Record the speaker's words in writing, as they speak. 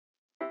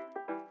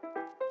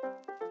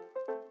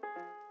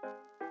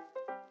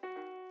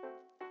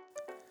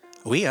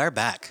We are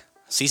back.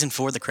 Season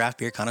 4 of the Craft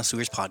Beer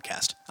Connoisseurs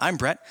podcast. I'm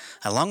Brett.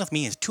 Along with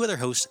me is two other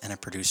hosts and a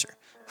producer.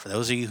 For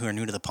those of you who are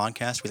new to the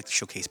podcast, we like to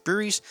showcase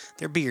breweries,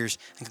 their beers,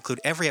 and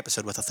conclude every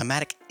episode with a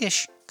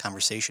thematic-ish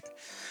conversation.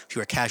 If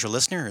you're a casual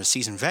listener or a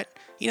seasoned vet,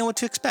 you know what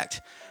to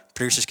expect.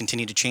 Producers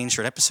continue to change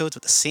short episodes,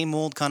 but the same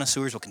old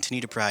connoisseurs will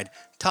continue to provide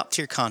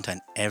top-tier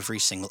content every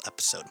single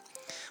episode.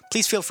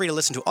 Please feel free to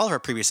listen to all of our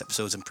previous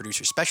episodes and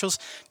producer specials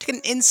to get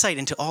an insight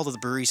into all of the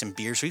breweries and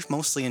beers we've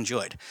mostly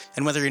enjoyed.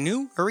 And whether you're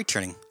new or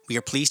returning, we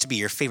are pleased to be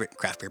your favorite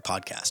craft beer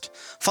podcast.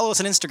 Follow us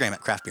on Instagram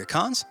at Craft Beer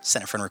Cons,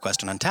 send a friend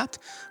request on Untapped,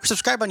 or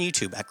subscribe on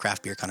YouTube at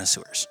Craft Beer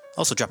Connoisseurs.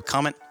 Also drop a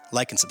comment,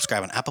 like, and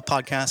subscribe on Apple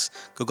Podcasts,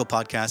 Google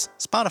Podcasts,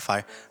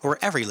 Spotify, or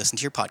wherever you listen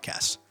to your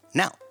podcasts.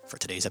 Now, for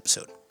today's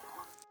episode.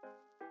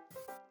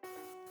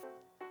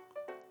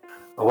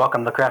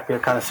 Welcome to Craft Beer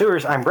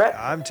Connoisseurs. I'm Brett.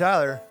 I'm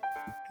Tyler.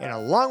 And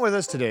along with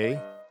us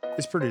today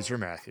is producer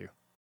Matthew.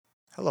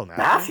 Hello,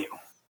 Matthew.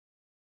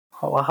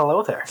 Oh, well,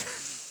 hello there.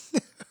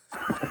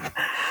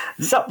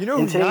 So,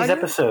 in today's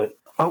episode...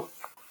 Oh,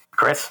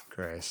 Chris.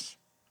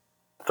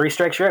 3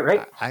 strikes you're out,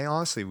 right? I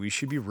honestly, we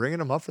should be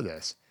ringing him up for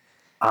this.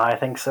 I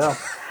think so.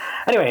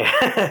 Anyway,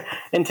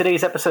 in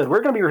today's episode,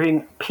 we're going to be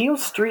reviewing Peel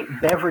Street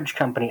Beverage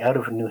Company out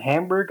of New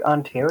Hamburg,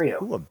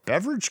 Ontario. Ooh, a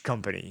beverage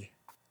company.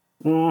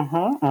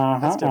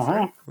 That's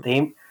different.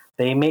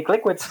 They make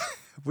liquids.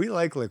 We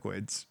like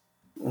liquids.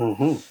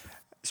 Mm-hmm.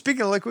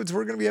 Speaking of liquids,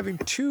 we're going to be having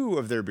 2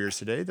 of their beers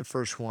today. The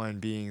first one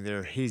being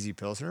their Hazy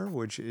Pilsner,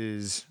 which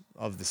is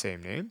of the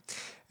same name.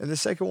 And the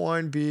second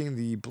one being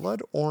the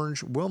Blood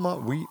Orange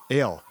Wilmot Wheat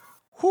Ale.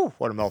 Whew,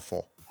 what a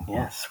mouthful.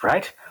 Yes,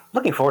 right?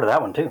 Looking forward to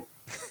that one, too.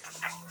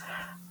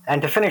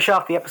 And to finish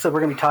off the episode, we're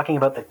going to be talking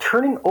about the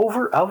turning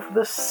over of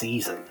the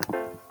season.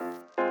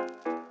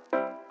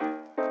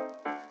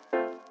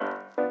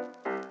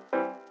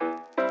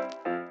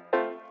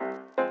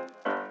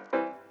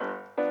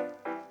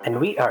 And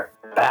we are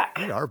back.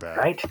 We are back.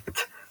 Right?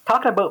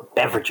 Talking about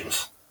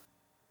beverages.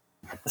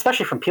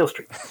 Especially from Peel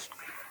Street.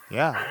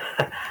 Yeah.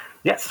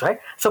 Yes, right?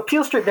 So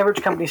Peel Street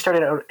Beverage Company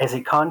started out as a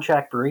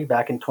contract brewery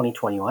back in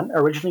 2021,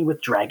 originally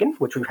with Dragon,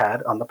 which we've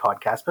had on the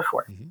podcast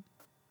before. Mm-hmm.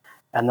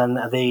 And then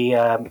they,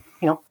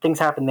 things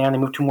happened there, and they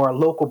moved to more a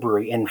local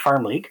brewery in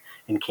Farm League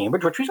in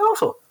Cambridge, which we've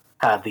also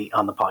had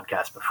on the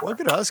podcast before.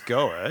 Look at us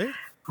go, eh?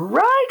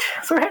 Right?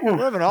 So we're hitting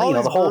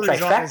the whole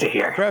trifecta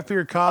here. Craft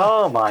Beer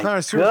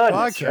Connoisseurs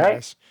podcast.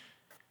 Right?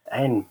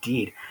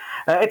 Indeed.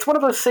 It's one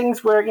of those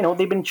things where,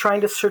 they've been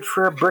trying to search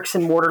for a bricks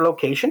and mortar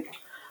location.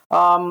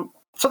 So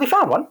they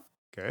found one.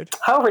 Good.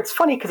 However, it's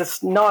funny because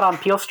it's not on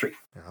Peel Street.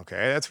 Okay,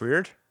 that's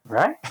weird.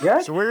 Right?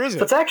 Yeah. So where is it?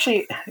 So it's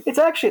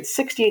actually at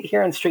 68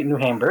 Heron Street, New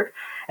Hamburg,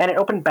 and it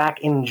opened back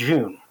in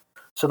June.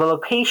 So the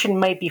location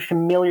might be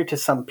familiar to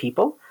some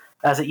people,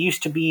 as it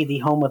used to be the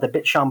home of the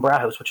Bitsham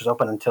Brauhaus, which was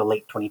open until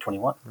late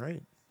 2021.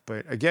 Right.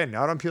 But again,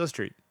 not on Peel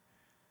Street.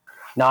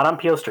 Not on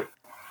Peel Street.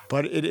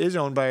 But it is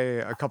owned by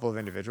a couple of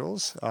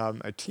individuals,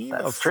 a team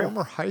of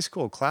former high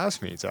school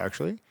classmates,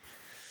 actually,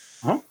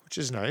 which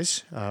is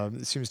nice.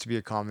 It seems to be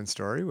a common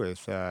story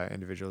with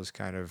individuals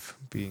kind of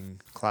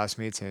being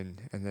classmates and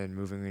then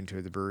moving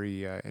into the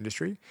brewery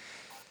industry.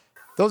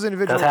 Those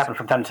individuals does happen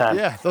from time to time.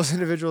 Yeah, those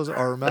individuals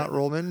are Matt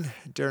Rollman,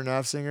 Darren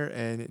Nafsinger,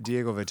 and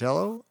Diego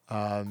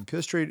Vitello.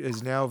 Peel Street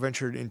has now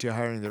ventured into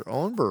hiring their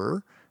own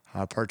brewer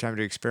part-time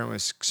to experiment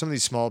with some of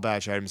these small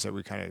batch items that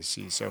we kind of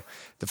see. So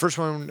the first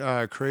one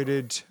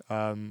created,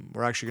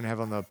 we're actually going to have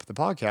on the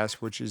podcast,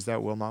 which is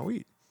that Wilmot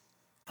Wheat.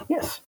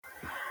 Yes.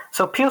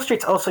 So Peel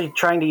Street's also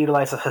trying to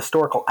utilize a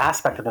historical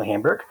aspect of New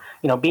Hamburg,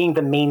 being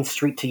the main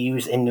street to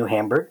use in New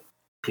Hamburg,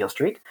 Peel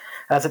Street,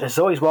 as it has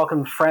always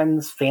welcomed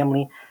friends,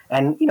 family,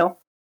 and,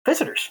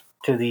 visitors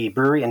to the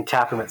brewery and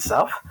taproom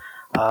itself.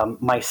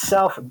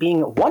 Myself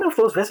being one of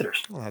those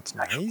visitors. Well, that's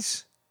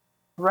nice.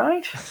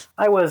 Right?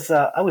 I was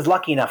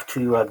lucky enough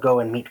to go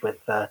and meet with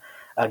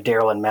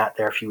Daryl and Matt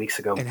there a few weeks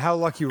ago. And how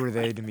lucky were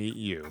they to meet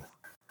you?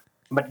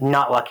 But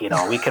not lucky at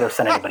all. We could have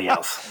sent anybody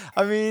else.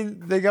 I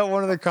mean, they got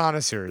one of the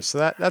connoisseurs,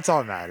 so that's all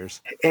that matters.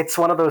 It's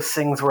one of those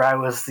things where I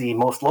was the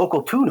most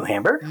local to New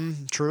Hamburg.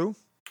 True.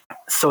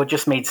 So it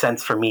just made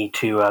sense for me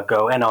to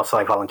go, and also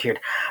I volunteered.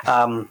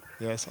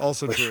 Yes,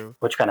 also true.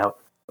 Which kind of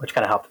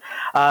helped.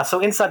 So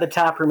inside the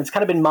tap room, it's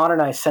kind of been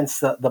modernized since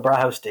the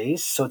Brauhaus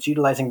days. So it's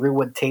utilizing real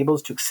wood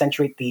tables to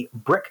accentuate the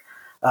brick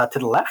to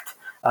the left.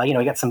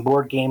 You got some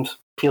board games,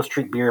 Peel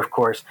Street beer, of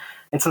course,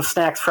 and some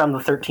snacks from the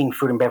 13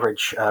 Food and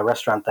Beverage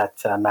restaurant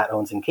that Matt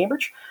owns in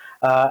Cambridge.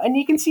 And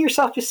you can see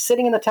yourself just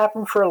sitting in the tap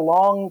room for a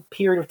long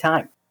period of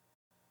time.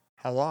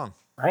 How long?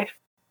 Right?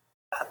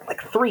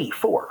 Like 3,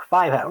 4,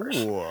 5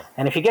 hours. Ooh.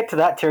 And if you get to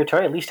that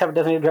territory, at least have a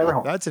designated driver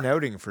home. That's an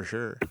outing for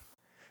sure.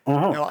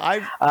 Mm-hmm. No, go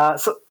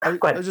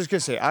ahead. I was just gonna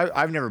say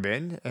I've never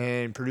been,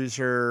 and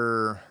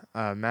producer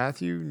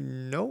Matthew,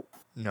 no,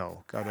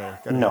 gotta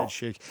head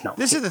shake. No.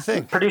 This is the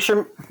thing.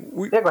 Producer,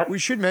 we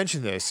should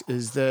mention this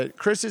is that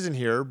Chris isn't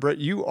here, but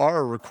you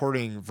are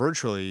recording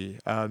virtually,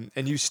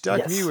 and you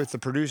stuck me with the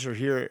producer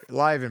here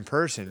live in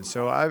person.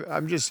 So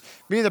I'm just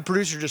me and the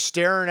producer just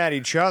staring at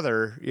each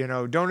other.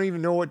 Don't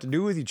even know what to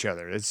do with each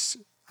other.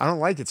 I don't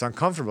like it. It's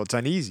uncomfortable. It's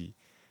uneasy.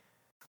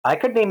 I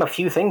could name a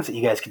few things that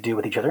you guys could do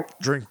with each other.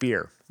 Drink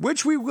beer,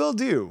 which we will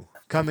do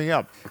coming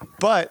up.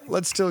 But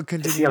let's still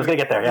continue I was going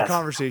to get there, the yes.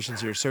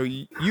 conversations here. So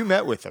you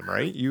met with them,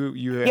 right?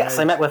 Yes,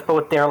 I met with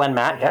both Daryl and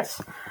Matt, yes,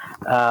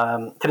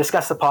 to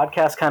discuss the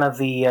podcast, kind of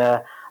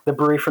the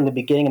brewery from the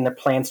beginning and their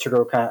plans to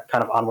grow kind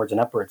of onwards and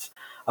upwards.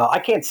 I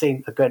can't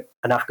say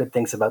enough good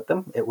things about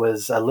them. It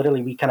was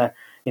literally, we kind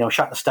of,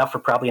 shot the stuff for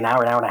probably an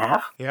hour and a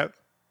half. Yep.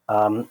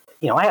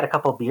 I had a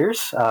couple of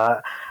beers,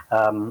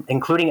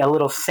 including a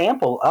little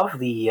sample of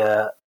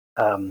the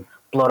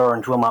Blood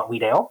Orange Wilmot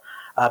Wheat Ale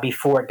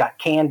before it got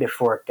canned,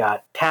 before it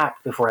got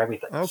tapped, before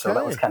everything. Okay. So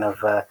that was kind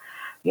of, a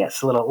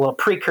little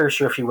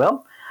precursor, if you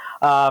will.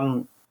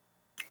 It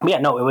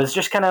was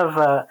just kind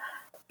of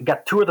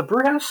got tour of the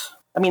brew house.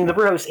 I mean, the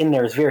brew house in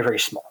there is very, very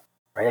small,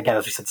 right? Again,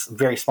 as we said, it's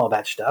very small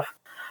batch stuff.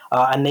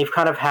 And they've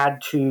kind of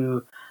had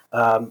to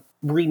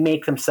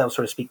remake themselves,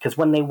 so to speak, because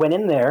when they went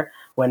in there,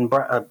 when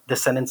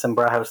Descendants and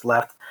Brauhaus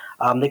left,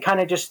 they kind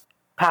of just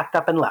packed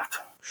up and left.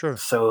 Sure.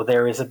 So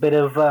there is a bit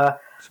of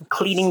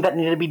cleaning that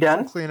needed to be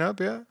done. Clean up,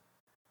 yeah.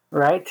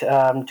 Right,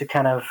 to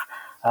kind of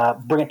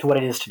bring it to what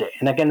it is today.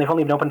 And again, they've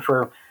only been open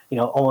for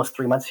almost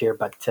 3 months here,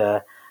 but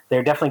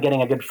they're definitely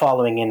getting a good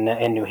following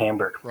in New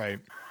Hamburg. Right,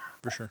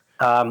 for sure.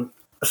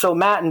 So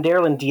Matt and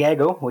Daryl and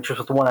Diego, which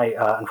was the one I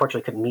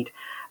unfortunately couldn't meet,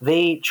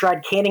 they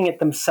tried canning it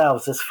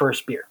themselves this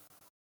first beer.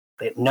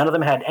 None of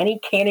them had any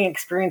canning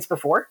experience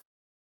before.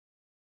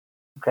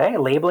 Okay,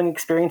 labeling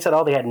experience at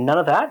all. They had none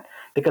of that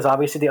because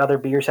obviously the other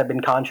beers had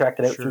been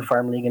contracted out through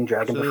Farm League and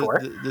Dragon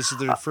before. This is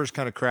their first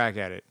kind of crack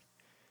at it.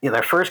 Yeah,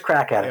 their first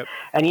crack at it.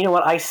 And you know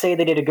what? I say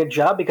they did a good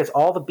job because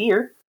all the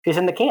beer is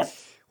in the can.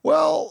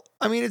 Well,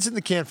 I mean, it's in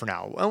the can for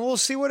now, and we'll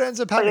see what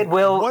ends up happening.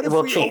 What if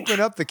we change. Open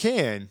up the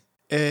can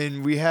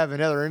and we have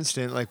another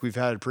incident like we've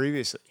had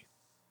previously?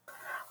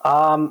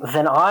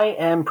 Then I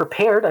am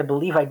prepared. I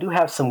believe I do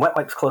have some wet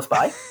wipes close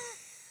by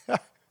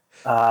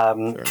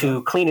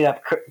to clean it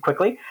up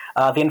quickly.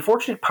 The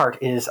unfortunate part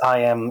is I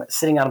am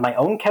sitting on my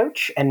own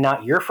couch and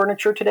not your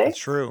furniture today. That's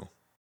true.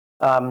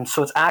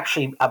 So it's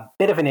actually a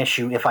bit of an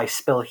issue if I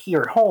spill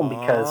here at home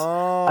because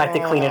I have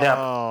to clean it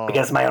up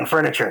because of my own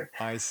furniture.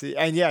 I see.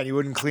 And yeah, you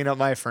wouldn't clean up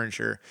my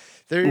furniture.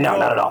 There you no, go.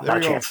 not at all. There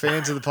not you a go. chance.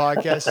 Fans of the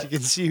podcast, you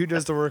can see who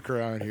does the work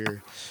around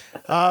here.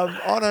 On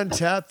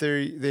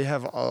Untappd, they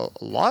have a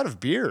lot of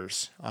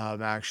beers.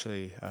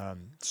 Actually,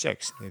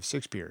 6. They have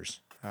 6 beers.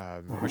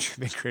 Which have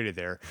been created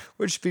there,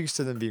 which speaks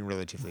to them being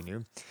relatively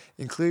new,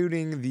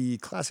 including the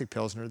Classic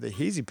Pilsner, the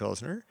Hazy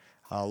Pilsner,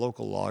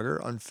 local lager,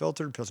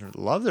 unfiltered Pilsner.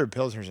 Love their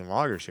Pilsners and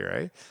lagers here,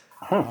 eh?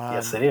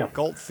 Yes, they do.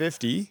 Gulp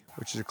 50,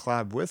 which is a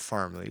collab with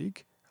Farm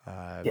League.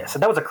 So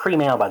that was a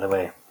cream ale, by the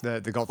way.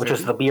 The Gulp 50. Which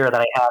is the beer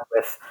that I had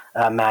with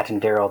Matt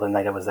and Daryl the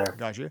night I was there.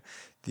 Gotcha.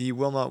 The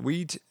Wilmot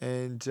Wheat,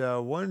 and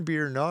one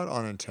beer not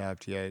on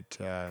Untappd yet,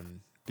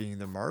 being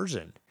the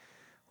Marzen,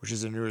 which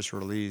is the newest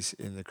release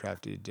in the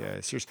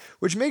crafted series,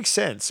 which makes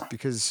sense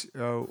because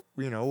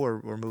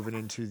we're moving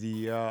into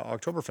the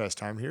Oktoberfest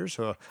time here,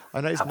 so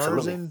a nice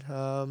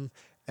Marzen,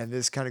 and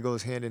this kind of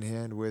goes hand in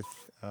hand with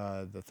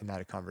the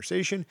thematic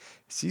conversation.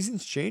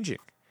 Season's changing,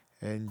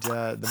 and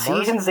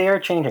they are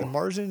changing. The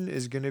Marzen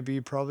is going to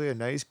be probably a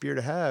nice beer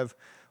to have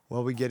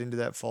while we get into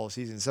that fall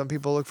season. Some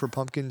people look for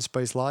pumpkin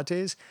spice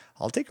lattes.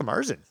 I'll take a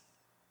Marzen.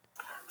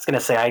 I was going to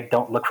say I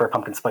don't look for a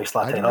pumpkin spice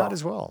latte I do at all. not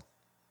as well.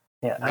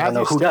 Yeah, I don't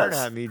know who staring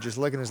does. at me, just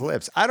licking his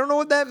lips. I don't know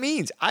what that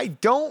means. I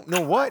don't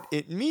know what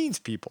it means,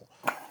 people.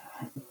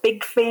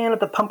 Big fan of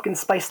the pumpkin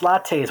spice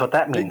latte is what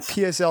that means.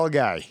 Big PSL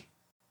guy.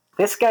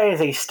 This guy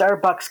is a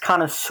Starbucks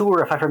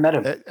connoisseur if I've ever met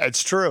him.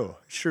 It's true.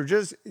 Sure.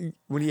 Just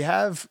when you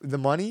have the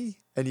money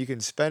and you can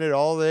spend it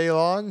all day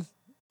long,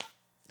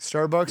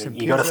 Starbucks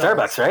and you go to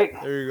Starbucks, right?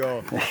 There you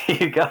go.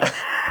 You go.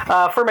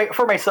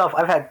 For myself,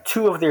 I've had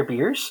 2 of their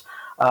beers.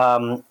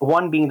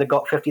 One being the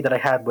Gulp 50 that I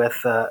had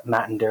with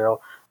Matt and Daryl.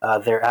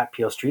 There at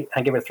Peel Street.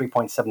 I gave it a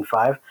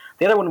 3.75.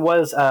 The other one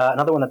was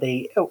another one that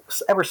they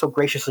ever so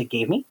graciously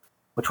gave me,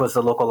 which was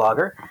the local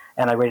lager,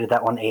 and I rated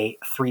that one a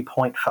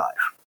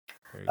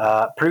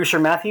 3.5. Producer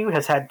Matthew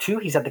has had 2.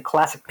 He's had the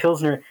Classic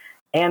Pilsner,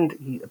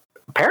 and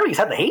apparently he's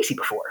had the Hazy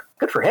before.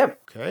 Good for him.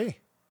 Okay.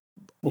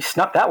 He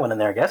snuck that one in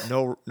there, I guess.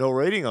 No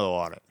rating though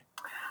on it.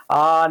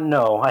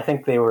 No. I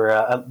think they were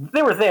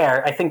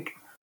there. I think,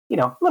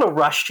 a little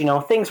rushed.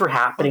 Things were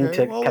happening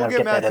to we'll kind of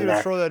get Matthew that in there.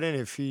 To throw that in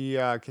if he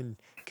can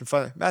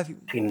find Matthew.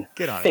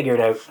 Get on figure it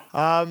out.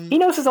 He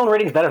knows his own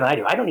ratings better than I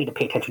do. I don't need to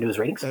pay attention to his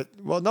ratings. I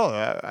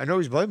know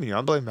he's blaming you.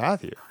 I'm blaming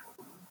Matthew.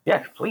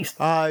 Yeah, please.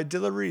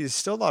 Delivery is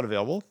still not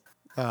available.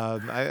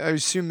 I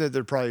assume that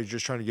they're probably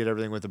just trying to get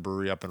everything with the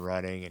brewery up and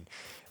running and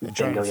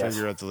trying to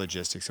figure out the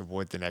logistics of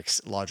what the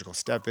next logical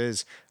step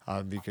is,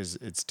 because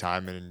it's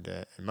time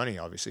and money,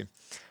 obviously.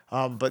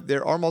 But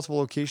there are multiple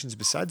locations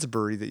besides the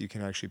brewery that you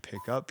can actually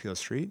pick up Peel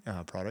Street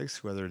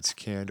products, whether it's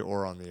canned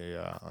or on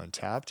the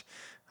Untappd.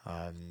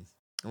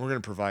 And we're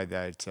going to provide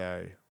that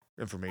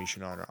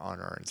information on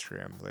our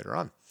Instagram later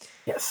on.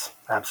 Yes,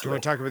 Do you absolutely.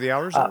 want to talk about the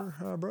hours,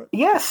 Brett?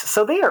 Yes,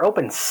 so they are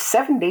open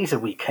 7 days a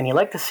week, and you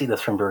like to see this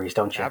from breweries,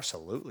 don't you?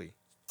 Absolutely.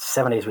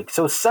 7 days a week.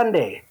 So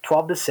Sunday,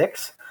 12 to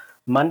 6.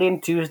 Monday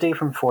and Tuesday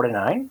from 4 to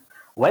 9.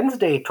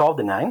 Wednesday, 12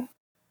 to 9.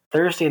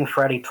 Thursday and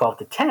Friday, 12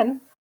 to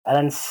 10. And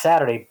then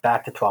Saturday,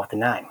 back to 12 to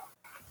 9.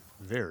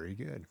 Very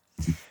good.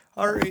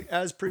 All right.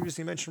 As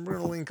previously mentioned, we're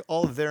going to link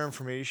all of their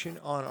information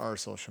on our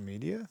social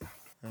media.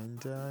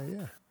 And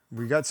yeah,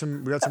 we got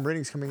some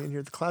ratings coming in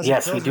here. The classic.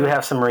 Yes, we do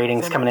have some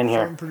ratings coming in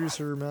here. From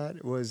producer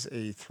Matt was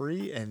a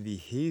 3, and the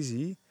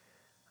hazy.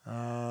 He's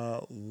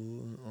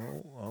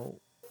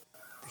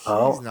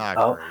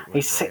not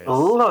great.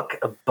 Look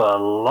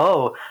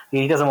below.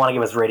 He doesn't want to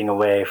give his rating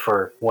away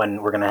for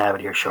when we're going to have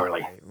it here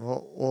shortly. Okay.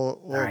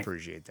 We'll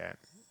appreciate that.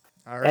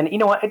 All right. And you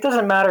know what? It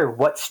doesn't matter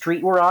what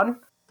street we're on.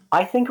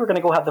 I think we're going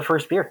to go have the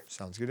first beer.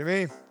 Sounds good to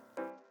me.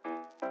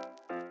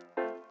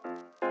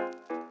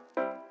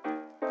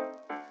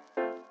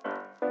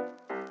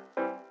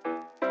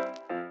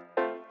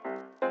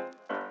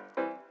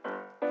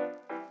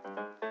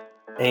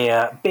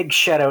 A big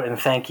shout out and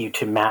thank you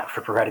to Matt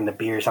for providing the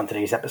beers on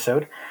today's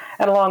episode,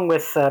 and along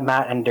with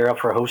Matt and Daryl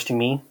for hosting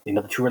me.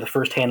 The tour of the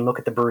first-hand look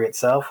at the brewery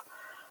itself.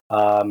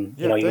 You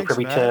were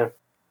privy to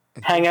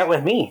hang out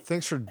with me.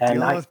 Thanks for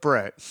dealing with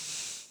Brett.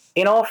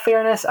 In all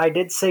fairness, I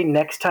did say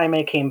next time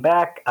I came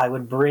back, I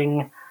would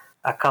bring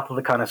a couple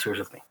of the connoisseurs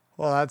with me.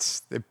 Well,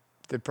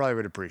 they probably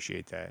would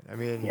appreciate that. I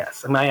mean,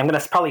 yes, I'm going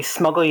to probably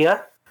smuggle you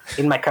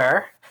in my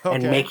car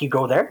and make you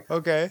go there.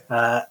 Okay.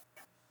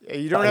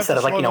 You don't have to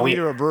smuggle me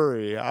to a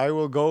brewery. I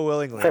will go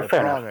willingly. I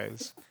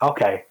promise.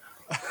 Okay.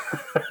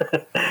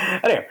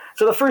 Anyway,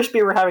 so the first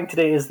beer we're having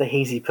today is the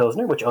Hazy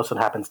Pilsner, which also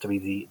happens to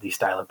be the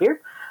style of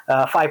beer.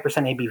 5%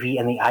 ABV,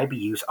 and the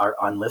IBUs are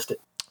unlisted.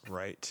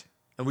 Right.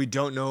 And we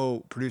don't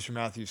know producer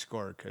Matthew's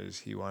score because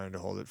he wanted to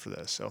hold it for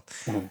this. So,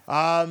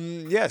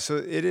 so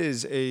it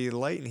is a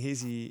light and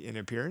hazy in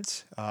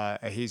appearance.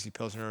 A Hazy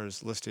Pilsner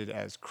is listed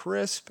as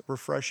crisp,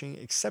 refreshing,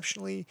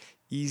 exceptionally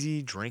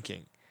easy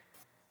drinking.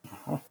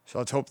 So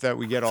let's hope that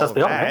we get all of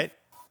that. Right?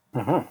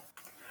 Mm-hmm.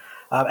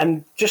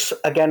 And just,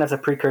 again, as a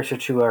precursor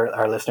to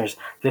our listeners,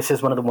 this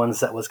is one of the ones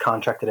that was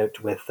contracted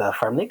out with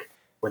Farm League,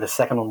 where the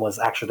second one was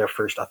actually their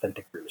first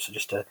authentic brew. So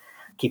just to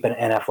keep an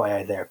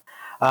FYI there.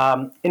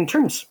 In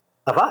terms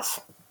of us,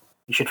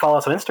 you should follow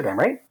us on Instagram,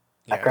 right?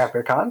 Yes. At Craft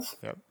Beer Cons.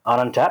 Yep.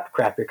 On Untappd,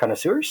 Craft Beer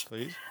Connoisseurs.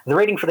 Please. The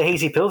rating for the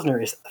Hazy Pilsner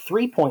is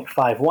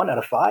 3.51 out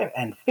of 5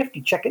 and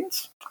 50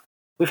 check-ins.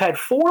 We've had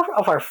 4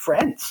 of our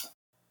friends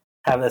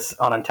have this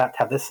on Untappd,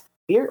 have this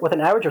beer with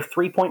an average of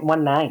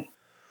 3.19.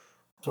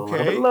 So a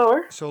little bit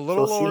lower. So a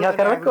little lower. See how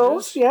kind of it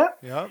goes. Yeah.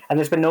 Yep. And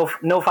there's been no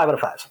 5 out of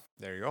 5s.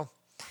 There you go.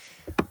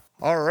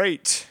 All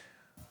right.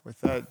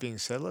 With that being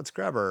said, let's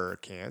grab our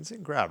cans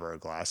and grab our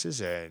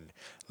glasses and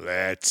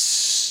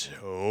let's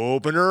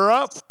open her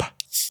up.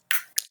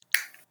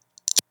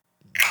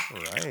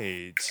 All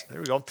right. There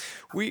we go.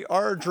 We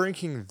are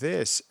drinking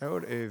this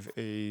out of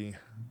a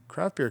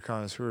Craft Beer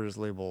Connoisseurs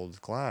labeled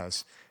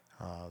glass.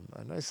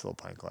 A nice little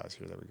pint glass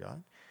here that we got.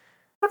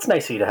 That's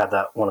nice of you to have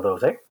one of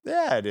those, eh?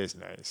 Yeah, it is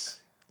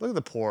nice. Look at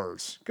the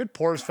pours. Good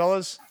pours,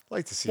 fellas.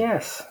 Like to see.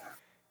 Yes.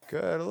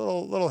 Good. A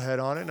little head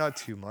on it, not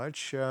too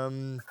much. I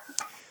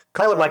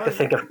would like to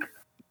think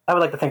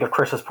if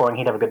Chris was pouring,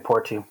 he'd have a good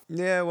pour too.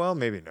 Yeah, well,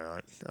 maybe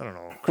not. I don't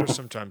know. Chris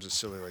sometimes is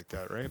silly like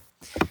that, right?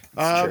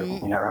 True.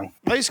 You're not wrong.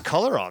 Nice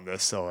color on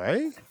this, though,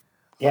 eh?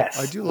 Yes,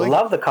 I do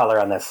love the color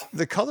on this.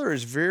 The color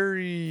is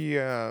very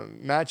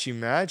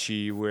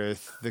matchy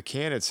with the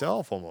can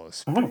itself,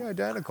 almost pretty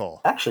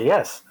identical. Actually,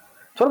 yes.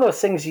 It's one of those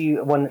things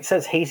when it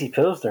says Hazy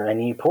Pilsner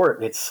and you pour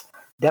it, it's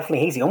definitely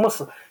hazy.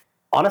 Almost,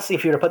 honestly,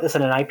 if you were to put this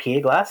in an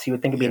IPA glass, you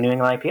would think it'd be a New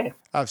England IPA.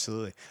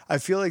 Absolutely. I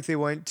feel like they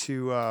went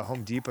to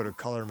Home Depot to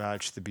color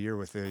match the beer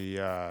with the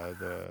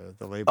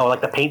label. Oh,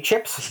 like the paint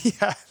chips?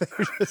 Yeah, they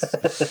were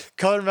just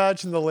color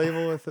matching the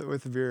label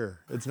with the beer.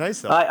 It's nice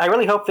though. I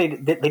really hope they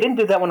didn't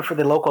do that one for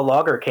the local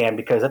lager can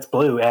because that's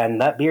blue and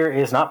that beer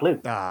is not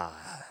blue.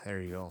 There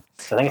you go.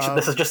 I think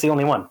this is just the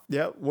only one.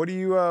 Yeah. What do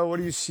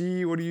you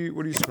see? What do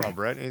you smell,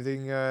 Brett?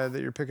 Anything that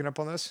you're picking up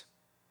on this?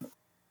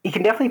 You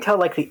can definitely tell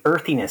like the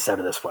earthiness out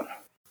of this one.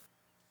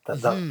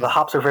 The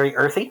hops are very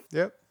earthy.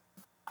 Yep.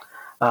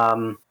 Let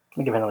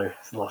me give it another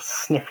little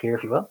sniff here,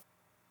 if you will.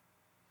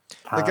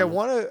 I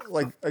want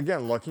to,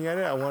 again, looking at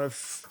it,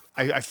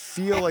 I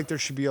feel like there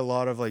should be a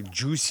lot of,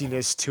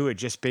 juiciness to it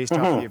just based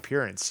off the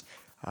appearance.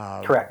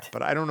 Correct.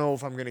 But I don't know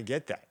if I'm going to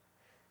get that.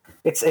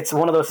 It's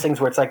one of those things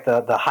where it's like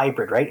the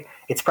hybrid, right?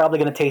 It's probably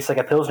going to taste like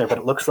a Pilsner, but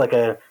it looks like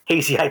a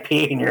hazy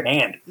IPA in your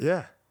hand.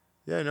 Yeah.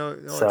 Yeah, no,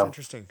 it's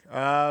interesting.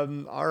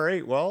 All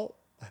right, well,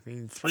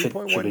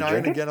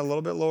 3.19, again, a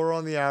little bit lower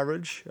on the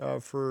average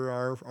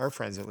for our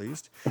friends at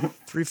least.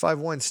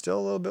 3.51, still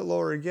a little bit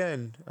lower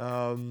again.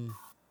 You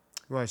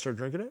want to start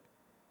drinking it?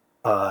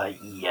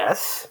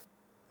 Yes.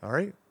 All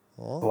right.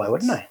 Well, why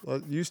wouldn't I?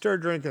 You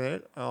start drinking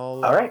it.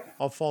 All right.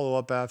 I'll follow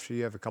up after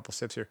you have a couple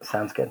sips here.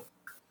 Sounds good.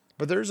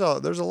 But there's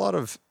a lot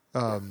of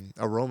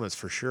aromas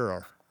for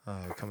sure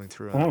coming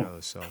through on the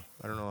nose, so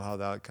I don't know how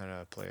that kind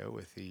of play out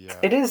with the.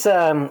 It is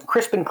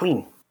crisp and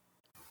clean.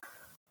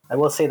 I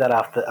will say that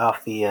off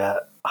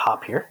the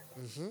hop here.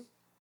 Mm-hmm.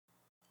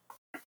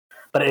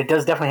 But it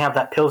does definitely have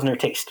that Pilsner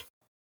taste.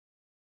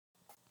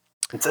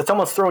 It's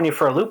almost throwing you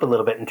for a loop a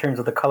little bit in terms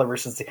of the color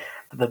versus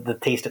the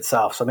taste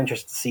itself. So I'm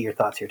interested to see your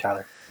thoughts here,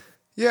 Tyler.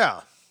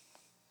 Yeah.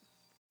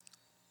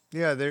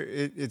 Yeah,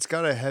 it's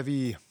got a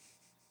heavy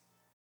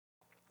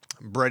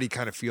bready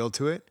kind of feel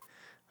to it.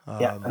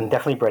 Yeah, and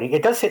definitely bready.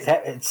 It does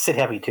sit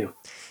heavy too.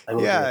 I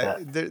will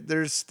agree with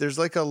that. There's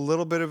like a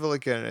little bit of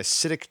like an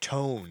acidic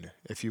tone,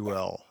 if you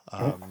will,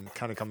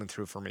 kind of coming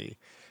through for me.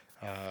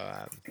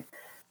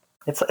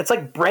 It's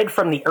like bread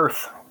from the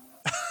earth.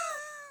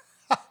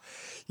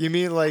 You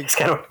mean like, It's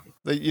kind of,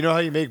 like you know how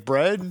you make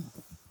bread?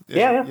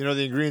 Yeah. You know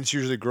the ingredients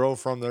usually grow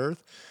from the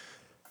earth.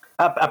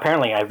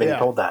 apparently, I've been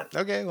told that.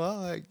 Okay,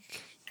 well,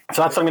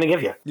 So that's what I'm going to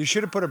give you. you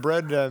should have put a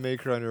bread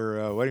maker on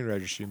your wedding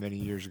registry many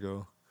years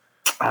ago.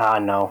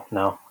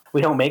 No.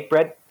 We don't make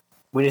bread.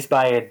 We just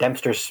buy a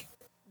Dempster's.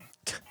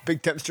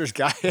 Big Dempster's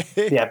guy.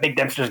 Yeah, big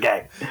Dempster's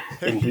guy.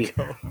 Indeed.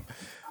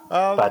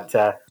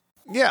 But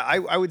yeah,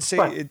 I would say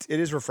What? it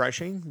is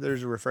refreshing.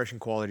 There's a refreshing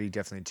quality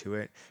definitely to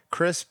it.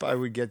 Crisp, I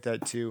would get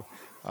that too.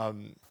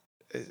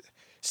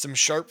 Some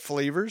sharp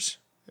flavors,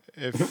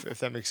 if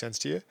that makes sense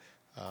to you.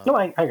 no,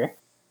 I agree.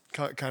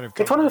 Kind of.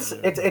 It's one of those.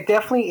 It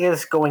definitely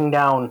is going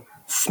down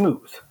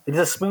smooth. It is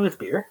a smooth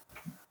beer,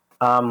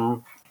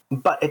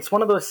 but it's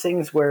one of those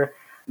things where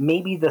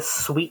maybe the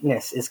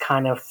sweetness is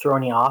kind of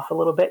throwing you off a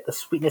little bit. The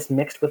sweetness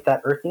mixed with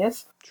that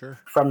earthiness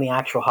from the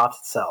actual hops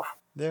itself.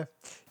 Yeah.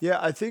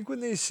 I think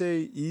when they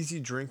say easy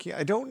drinking,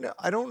 I don't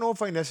know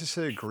if I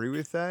necessarily agree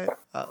with that.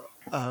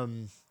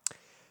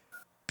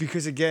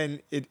 Because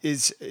again,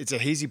 it's a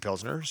hazy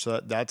pilsner, so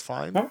that's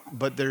fine.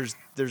 But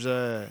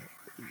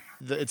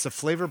it's a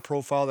flavor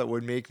profile that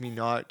would make me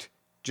not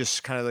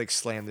just kind of like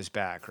slam this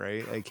back,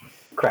 right? Like,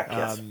 Correct.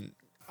 Yes.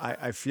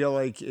 I feel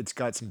like it's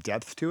got some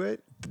depth to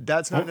it.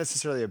 That's not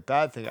necessarily a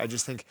bad thing. I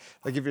just think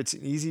like if it's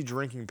an easy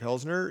drinking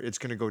pilsner, it's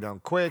going to go down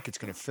quick. It's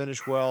going to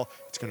finish well.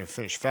 It's going to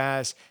finish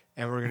fast,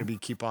 and we're going to be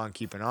keep on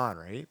keeping on,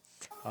 right?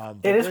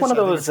 It is one of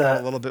those. It's got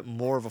a little bit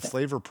more of a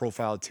flavor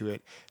profile to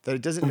it that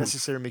it doesn't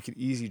necessarily make it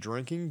easy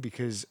drinking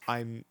because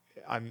I'm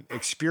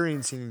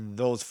experiencing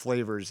those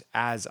flavors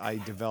as I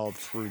develop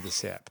through the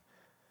sip.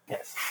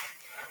 Yes.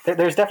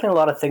 There's definitely a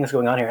lot of things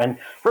going on here. And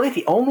really,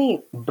 the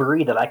only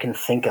brewery that I can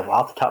think of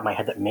off the top of my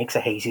head that makes a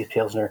hazy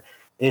pilsner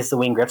is the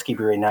Wayne Gretzky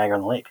Brewery in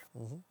Niagara-on-the-Lake.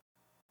 Mm-hmm.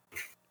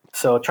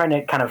 So trying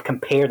to kind of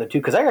compare the two,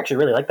 because I actually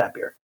really like that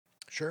beer.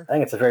 Sure. I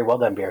think it's a very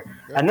well-done beer.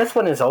 Yeah. And this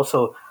one is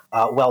also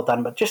well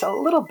done, but just a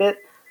little bit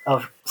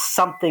of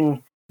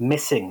something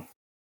missing.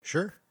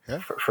 Sure. Yeah.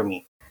 For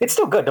me. It's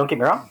still good, don't get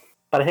me wrong.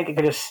 But I think it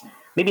could just,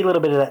 maybe a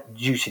little bit of that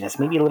juiciness,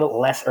 maybe a little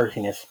less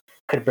earthiness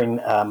could bring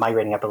my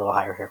rating up a little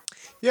higher here.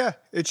 Yeah,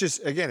 it's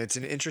just, again, it's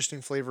an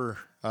interesting flavor.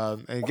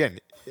 And again,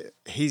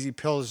 hazy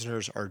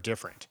pilsners are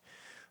different.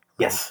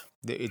 Right? Yes.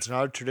 It's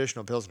not a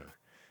traditional pilsner.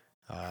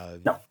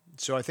 No.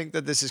 So I think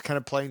that this is kind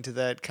of playing to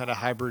that kind of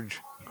hybrid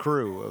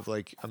crew of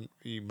like,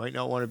 you might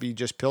not want to be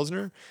just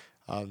pilsner.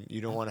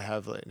 You don't want to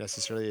have like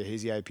necessarily a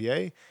hazy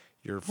IPA.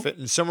 You're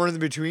fitting somewhere in the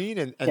between,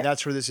 and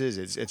that's where this is.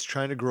 It's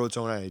trying to grow its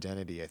own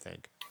identity, I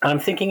think. I'm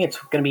thinking it's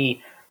going to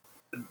be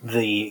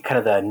the kind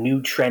of the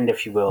new trend,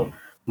 if you will,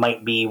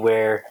 might be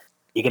where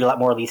you get a lot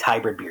more of these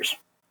hybrid beers.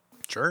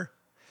 Sure.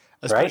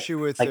 Especially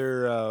right? with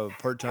their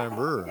part-time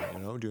brewer,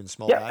 doing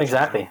small batches.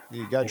 Exactly.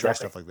 You got to try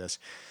stuff like this.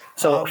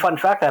 So, fun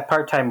fact, that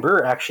part-time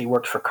brewer actually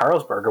works for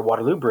Carlsberg or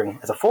Waterloo Brewing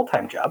as a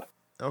full-time job.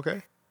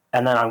 Okay.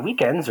 And then on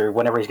weekends or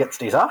whenever he gets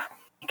days off,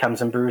 he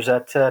comes and brews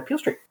at Peel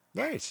Street.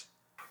 Nice.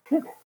 Yeah.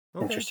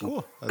 Okay, interesting.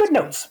 Cool. Good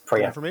notes for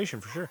you. Information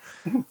for sure.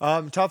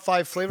 Top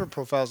 5 flavor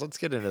profiles. Let's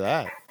get into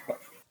that.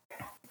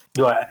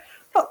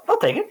 I'll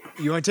take it.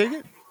 You want to take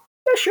it?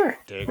 Yeah, sure.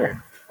 Take it.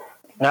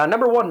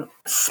 Number 1,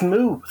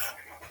 smooth.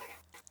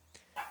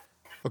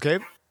 Okay,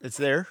 it's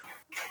there.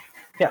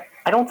 Yeah,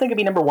 I don't think it'd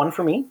be number 1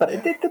 for me, but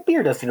the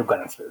beer does seem to have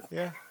gone on smooth.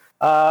 Yeah.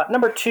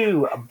 Number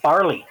 2,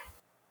 barley.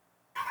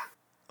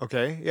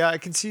 Okay, yeah, I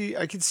can see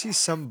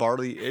some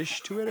barley-ish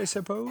to it, I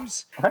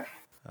suppose. Okay.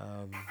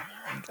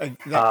 That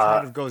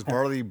kind of goes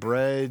barley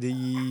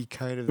bready,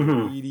 kind of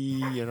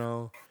meaty,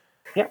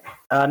 Yep.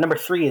 Number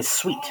 3 is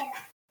sweet.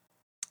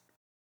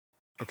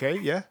 Okay,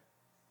 yeah.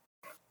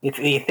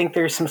 You think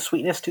there's some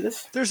sweetness to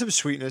this? There's some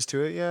sweetness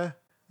to it, yeah.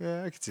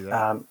 Yeah, I can see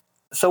that.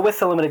 So with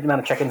the limited amount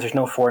of check-ins, there's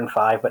no 4 and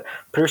 5, but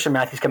producer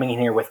Matthew's coming in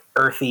here with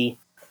earthy,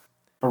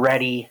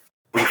 bready,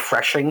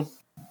 refreshing,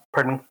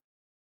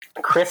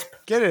 crisp.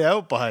 Get it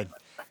out, bud.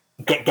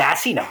 Get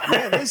gassy? No.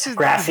 Yeah, this is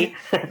grassy.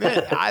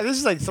 Man, this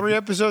is like 3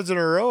 episodes in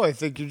a row. I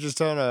think you're just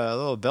on a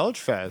little belch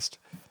fest.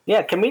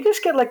 Yeah, can we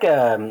just get like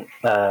a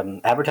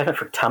advertisement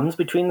for Tums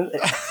between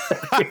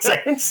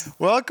seconds?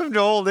 Welcome to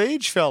old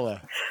age,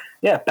 fella.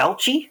 Yeah,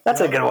 belchy.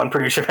 That's a good one,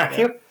 producer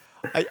Matthew.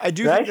 Yeah. I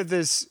do think that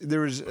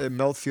there was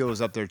mouthfeel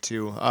was up there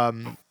too.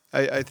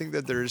 I think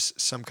that there's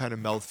some kind of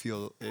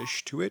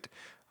mouthfeel-ish to it.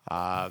 You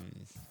know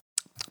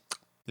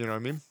what I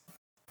mean?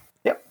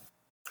 Yep.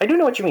 I do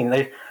know what you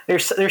mean.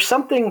 There's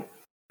something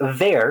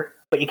there,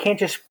 but you can't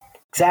just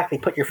exactly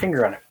put your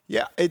finger on it.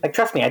 Yeah. Like,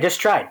 trust me, I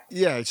just tried.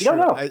 Yeah, it's You don't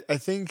true. know. I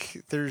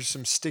think there's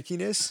some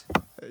stickiness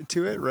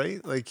to it,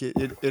 right? Like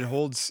it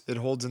holds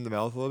in the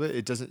mouth a little bit.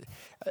 It doesn't.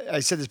 I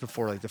said this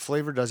before. Like the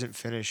flavor doesn't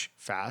finish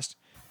fast.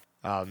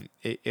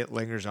 It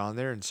lingers on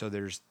there, and so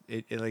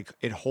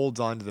it holds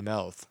on to the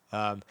mouth,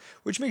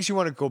 which makes you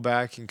want to go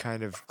back and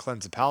kind of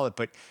cleanse the palate.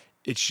 But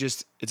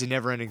it's a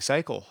never ending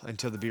cycle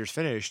until the beer's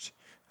finished.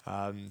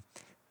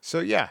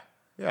 So yeah.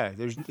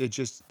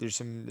 There's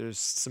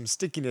some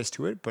stickiness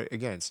to it, but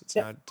again, it's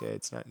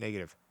not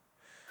negative.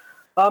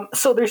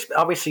 So there's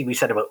obviously, we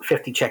said about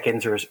 50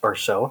 check-ins or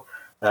so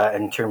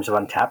in terms of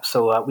Untapped.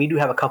 So we do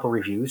have a couple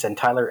reviews, and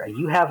Tyler,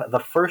 you have the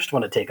first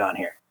one to take on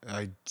here.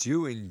 I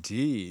do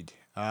indeed.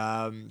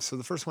 So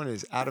the first one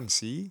is Adam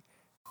C.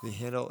 The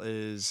handle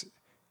is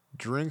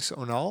Drinks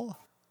on All.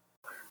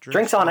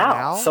 Drinks on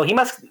Al. So he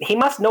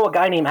must know a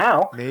guy named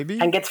Al. Maybe.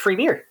 And gets free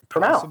beer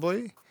from Al.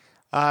 Possibly.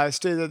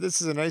 Stated that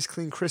this is a nice,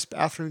 clean, crisp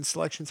afternoon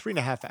selection.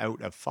 3.5 out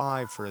of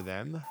 5 for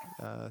them.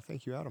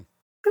 Thank you, Adam.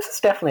 This is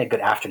definitely a good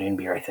afternoon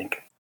beer, I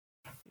think.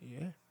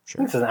 Yeah,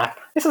 sure. This is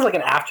like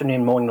an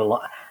afternoon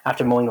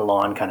after mowing the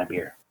lawn kind of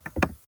beer.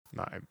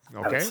 Okay.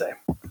 I would say.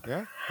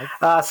 Yeah.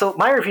 So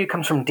my review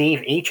comes from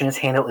Dave H, and his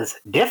handle is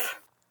Diff.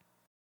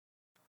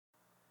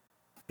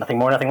 Nothing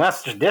more, nothing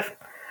less, just Diff.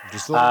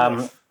 Just a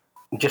little diff.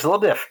 Just a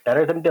little diff.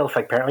 Better than Dilf,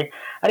 apparently.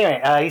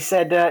 Anyway, he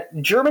said,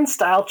 German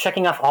style,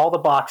 checking off all the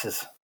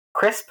boxes.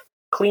 Crisp,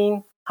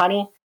 clean,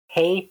 honey,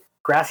 hay,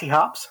 grassy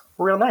hops.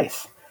 Real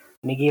nice.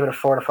 And he gave it a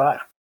 4 out of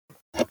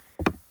 5.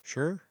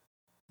 Sure.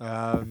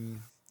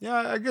 Yeah,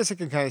 I guess I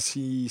can kind of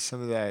see some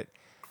of that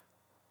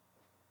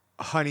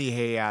honey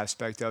hay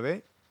aspect of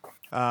it.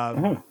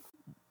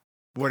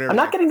 Whatever. I'm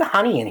not getting the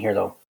honey in here,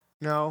 though.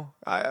 No,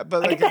 but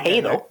I get the hay,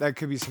 though. That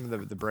could be some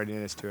of the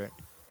breadiness to it.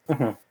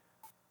 Mm-hmm.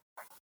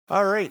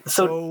 All right.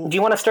 So, do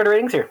you want to start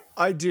ratings here?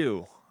 I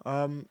do.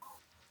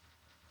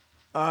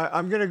 I'm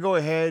going to go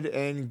ahead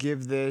and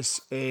give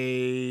this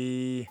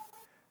a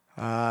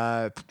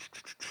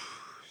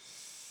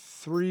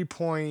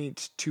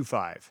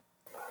 3.25.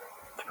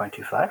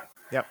 3.25?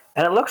 Yep.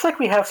 And it looks like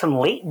we have some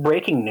late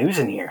breaking news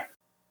in here.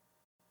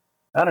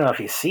 I don't know if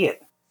you see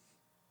it,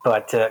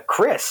 but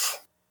Chris,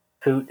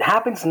 who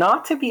happens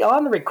not to be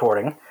on the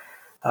recording,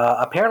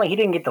 apparently he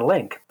didn't get the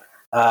link,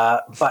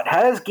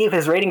 but gave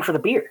his rating for the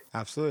beer.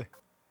 Absolutely.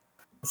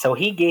 So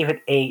he gave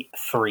it a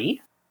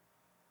 3.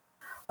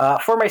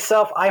 For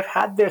myself, I've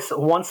had this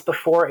once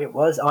before. It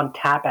was on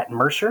tap at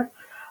Mercer.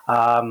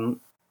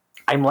 I'm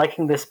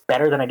liking this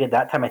better than I did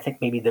that time. I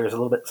think maybe there's a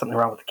little bit something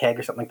wrong with the keg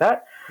or something like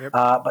that. Yep.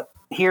 But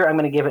here I'm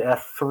going to give it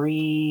a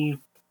 3.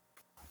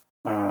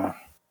 I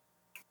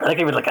think I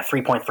give it like a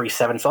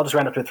 3.37. So I'll just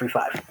round up to a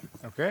 3.5.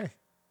 Okay.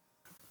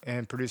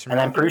 And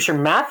producer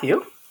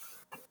Matthew,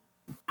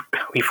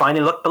 we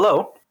finally looked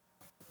below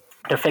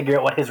to figure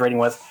out what his rating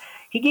was.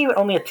 He gave it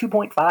only a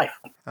 2.5.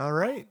 All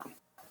right.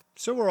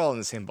 So we're all in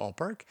the same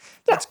ballpark.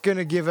 That's going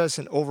to give us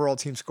an overall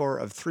team score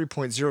of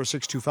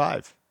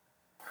 3.0625.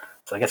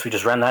 So I guess we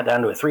just round that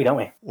down to a 3, don't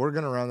we? We're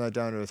going to round that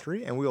down to a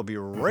 3, and we'll be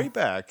right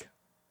back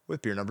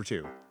with beer number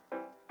 2.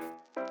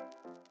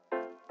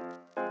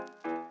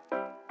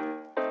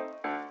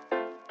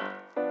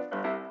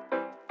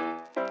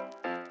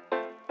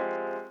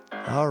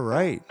 All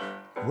right.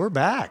 We're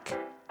back.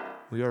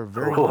 We are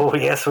very... Oh,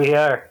 yes, we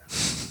are.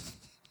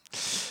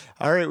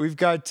 All right. We've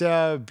got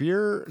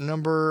beer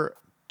number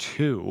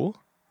 2.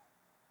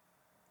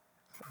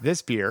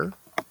 This beer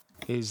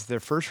is their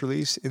first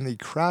release in the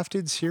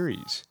Crafted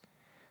series.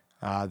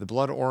 The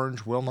Blood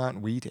Orange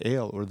Wilmot Wheat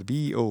Ale, or the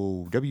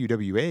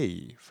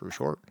BOWWA for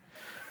short.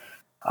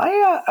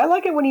 I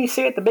like it when you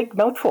say it the big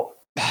mouthful.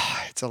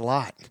 It's a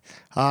lot.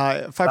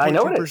 5.2%, I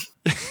know it is.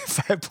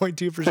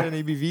 5.2%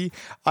 ABV.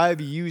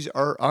 IBUs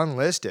are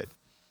unlisted.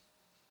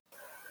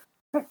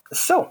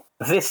 So,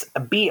 this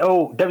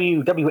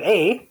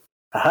BOWWA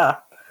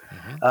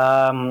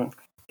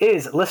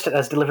is listed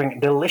as delivering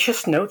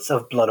delicious notes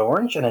of blood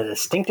orange and a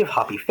distinctive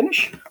hoppy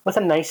finish with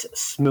a nice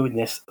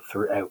smoothness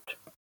throughout.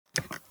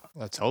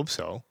 Let's hope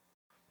so.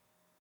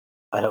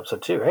 I hope so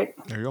too, right?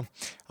 There you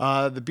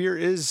go. The beer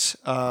is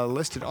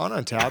listed on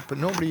Untappd, but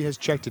nobody has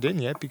checked it in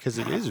yet because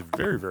it is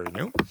very, very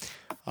new.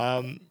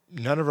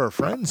 None of our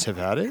friends have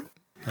had it,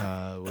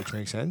 which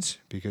makes sense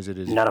because it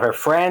is... None of our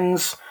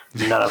friends,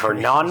 none of our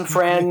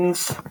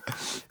non-friends.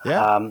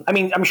 Yeah. I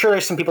mean, I'm sure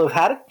there's some people who've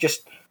had it,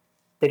 just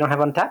they don't have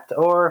Untappd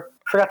or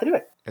forgot to do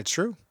it. It's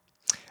true.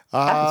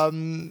 So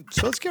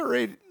let's get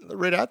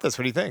right at this.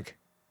 What do you think?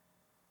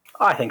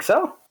 I think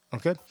so.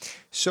 Okay.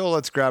 So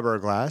let's grab our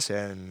glass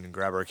and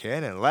grab our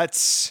can and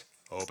let's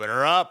open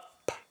her up.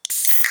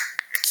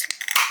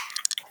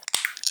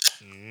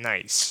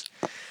 Nice.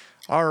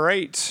 All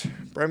right.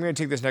 I'm going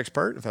to take this next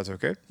part, if that's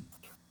okay.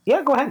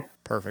 Yeah, go ahead.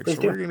 Perfect. Please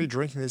so do. we're going to be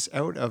drinking this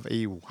out of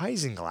a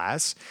Weizen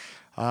glass.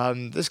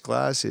 This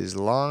glass is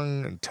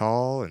long and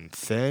tall and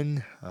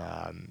thin.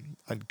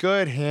 A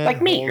good hand.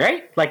 Like me,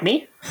 right? Like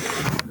me?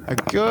 A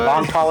good...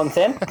 Long, tall, and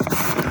thin?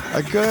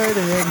 A good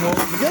handhold.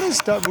 We gotta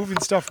stop moving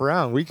stuff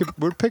around.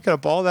 We're picking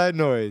up all that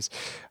noise.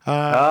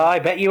 I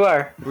bet you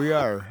are. We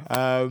are.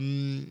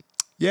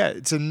 Yeah,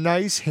 it's a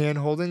nice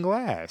hand-holding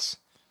glass.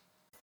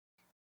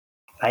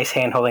 Nice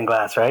hand-holding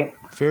glass, right?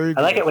 Very.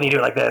 I like it when you do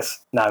it like this.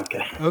 No, I'm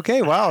kidding.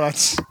 Okay, wow,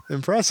 that's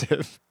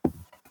impressive.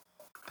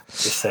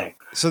 Just saying.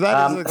 So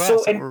that is the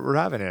glass that we're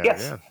having here.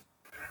 Yes. Yeah.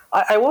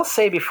 I will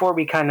say before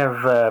we kind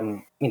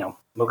of,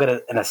 we'll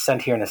get an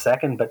ascent here in a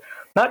second, but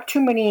not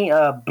too many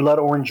blood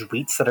orange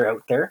wheats that are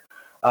out there.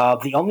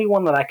 The only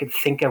one that I could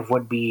think of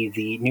would be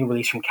the new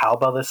release from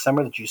Cowbell this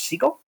summer, the Juice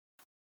Seagull.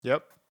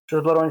 Yep. So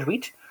the blood orange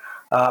wheat.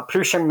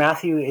 Producer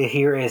Matthew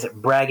here is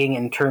bragging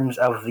in terms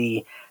of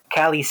the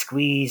Cali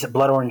Squeeze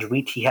blood orange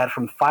wheat he had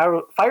from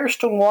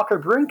Firestone Walker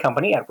Brewing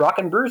Company at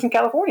Rockin' Brews in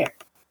California.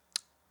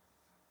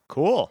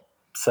 Cool.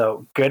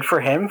 So good for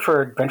him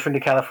for venturing to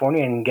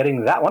California and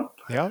getting that one.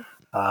 Yeah.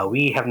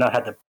 We have not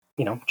had the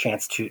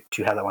chance to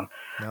have that one.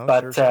 No,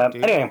 but sure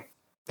anyway,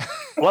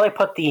 while I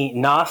put the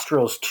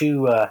nostrils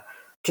to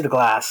the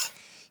glass.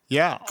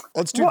 Yeah,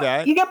 let's do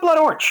that. You get blood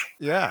orange.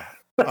 Yeah.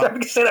 I'm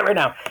going to say that right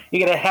now. You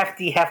get a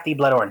hefty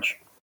blood orange.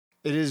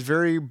 It is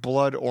very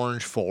blood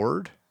orange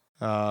forward.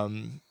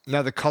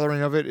 Now the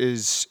coloring of it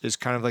is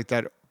kind of like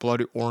that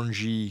blood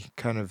orangey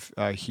kind of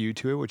hue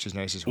to it, which is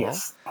nice as well.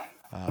 Yes.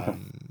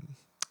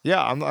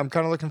 Yeah, I'm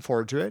kind of looking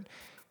forward to it.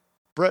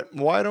 Brett,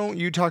 why don't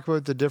you talk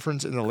about the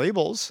difference in the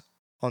labels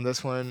on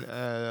this one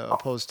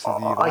opposed to the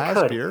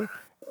last beer,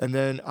 and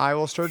then I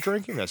will start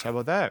drinking this. How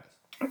about that?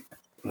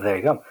 There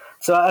you go.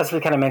 So as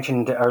we kind of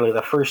mentioned earlier,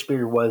 the first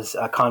beer was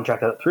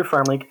contracted through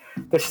Farm League.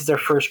 This is their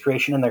first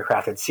creation in their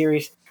crafted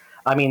series.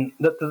 I mean,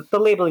 the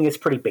labeling is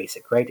pretty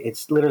basic, right?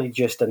 It's literally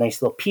just a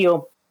nice little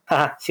peel.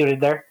 See what I did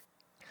there?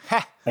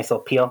 Ha! Nice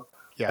little peel.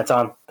 Yeah. That's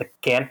on the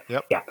can.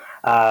 Yep. Yeah.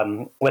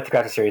 With the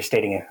crafted series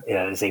stating it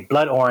is a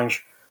blood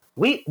orange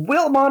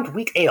Wilmont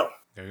wheat ale.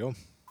 There you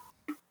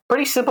go.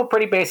 Pretty simple,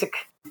 pretty basic.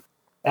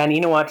 And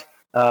you know what?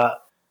 It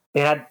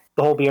had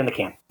the whole beer in the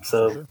can,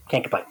 so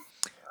can't complain.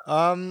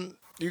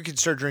 You can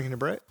start drinking it,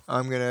 Brett.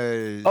 I'm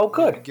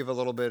gonna give a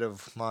little bit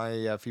of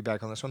my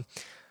feedback on this one.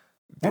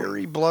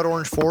 Very blood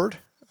orange forward.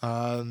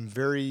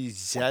 Very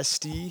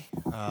zesty.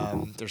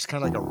 There's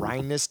kind of like a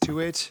wryness to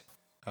it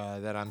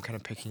that I'm kind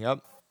of picking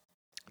up.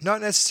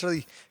 Not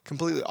necessarily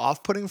completely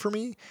off-putting for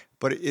me,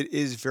 but it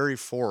is very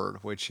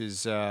forward, which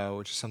is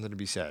something to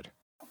be said.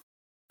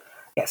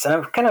 Yes, and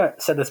I've kind of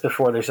said this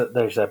before.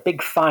 There's a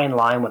big fine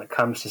line when it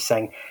comes to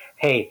saying,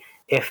 "Hey,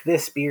 if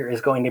this beer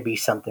is going to be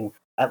something,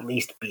 at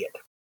least be it."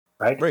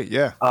 Right? Right.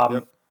 Yeah.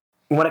 Yep.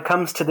 When it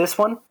comes to this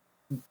one,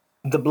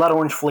 the blood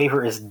orange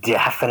flavor is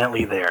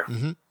definitely there.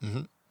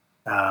 Mm-hmm.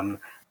 Mm-hmm.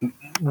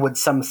 Would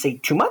some say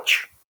too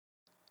much?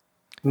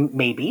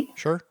 Maybe.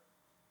 Sure.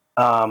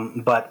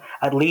 But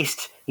at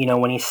least,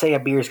 when you say a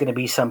beer is going to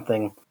be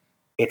something,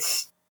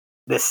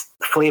 this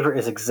flavor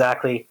is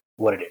exactly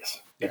what it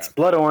is. Yeah. It's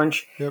blood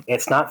orange. Yep.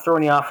 It's not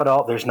throwing you off at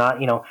all. There's not,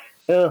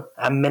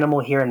 a minimal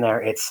here and there.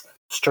 It's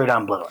straight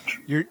on blood orange.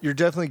 You're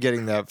definitely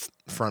getting that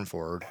front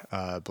forward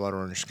blood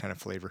orange kind of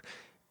flavor.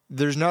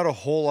 There's not a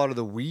whole lot of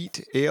the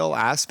wheat ale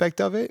aspect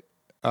of it.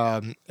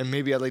 And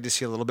maybe I'd like to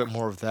see a little bit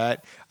more of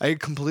that. I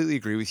completely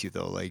agree with you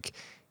though. Like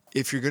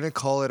if you're going to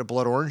call it a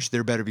blood orange,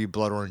 there better be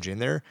blood orange in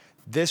there.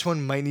 This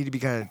one might need to be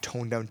kind of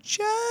toned down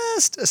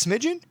just a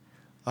smidgen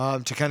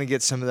to kind of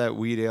get some of that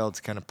wheat ale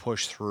to kind of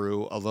push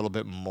through a little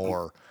bit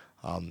more.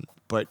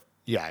 But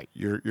yeah,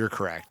 you're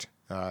correct.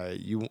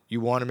 You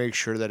want to make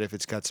sure that if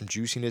it's got some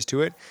juiciness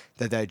to it,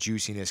 that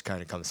juiciness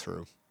kind of comes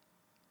through.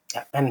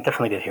 Yeah, and it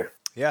definitely did here.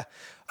 Yeah.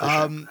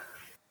 Sure.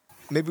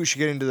 Maybe we should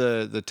get into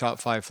the top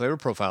 5 flavor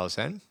profiles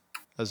then.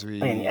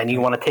 And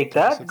you want to take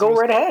that? Go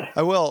right ahead.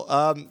 I will.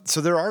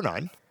 So there are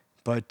none.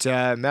 But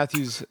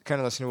Matthew's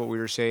kind of listening to what we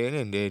were saying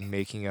and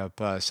making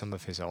up some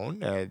of his own.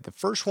 The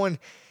first one,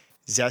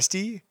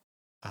 zesty.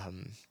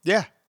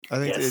 Yeah, I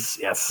think it's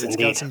got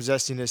some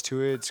zestiness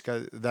to it. It's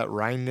got that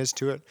wryness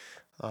to it.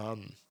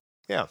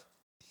 Yeah.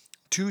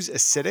 2's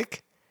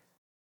acidic.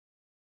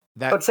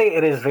 I would say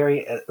it is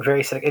very,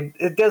 very acidic.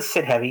 It does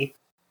sit heavy.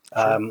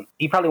 Sure.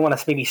 You probably want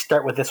to maybe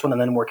start with this one and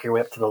then work your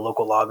way up to the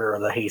local lager or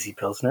the hazy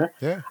pilsner.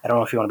 Yeah. I don't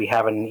know if you want to be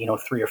having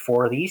 3 or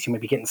 4 of these. You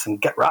might be getting some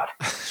gut rot.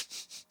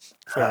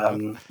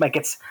 Might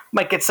get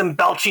some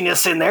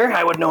belchiness in there.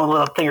 I would know a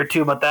little thing or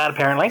two about that.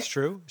 Apparently, it's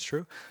true.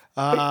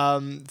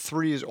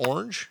 3 is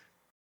orange,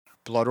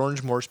 blood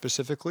orange more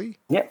specifically.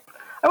 Yeah,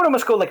 I would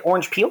almost go like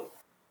orange peel.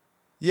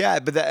 Yeah,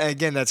 but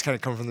that's kind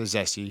of come from the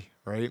zesty,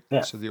 right?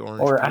 Yeah. So the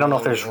orange. Or I don't know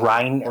if there's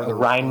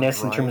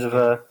wryness in terms of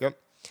a. Yep.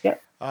 Yeah.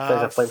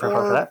 There's a flavor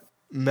for that.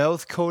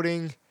 Mouth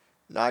coating,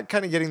 not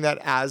kind of getting that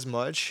as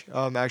much.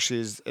 Actually,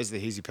 as the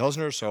hazy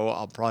pilsner. So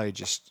I'll probably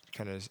just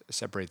kind of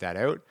separate that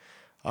out.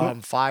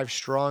 5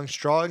 strong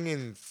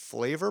in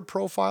flavor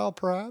profile,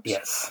 perhaps.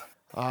 Yes.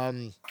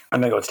 I'm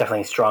gonna go. It's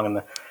definitely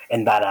strong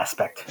in that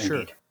aspect.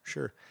 Indeed.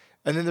 Sure.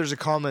 And then there's a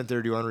comment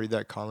there. Do you want to read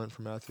that comment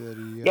from Matthew? That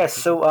he, yes.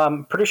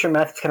 So producer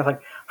Matthew's kind of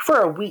like, for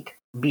a wheat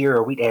beer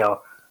or wheat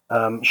ale,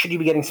 should you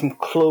be getting some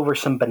clove or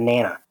some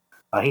banana?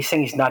 He's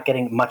saying he's not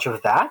getting much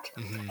of that.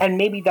 And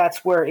maybe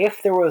that's where,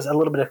 if there was a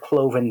little bit of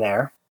clove in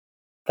there,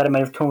 that it might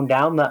have toned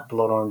down that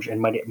blood orange and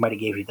might have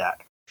gave you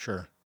that.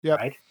 Sure. Yeah.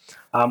 Right.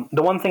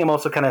 The one thing I'm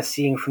also kind of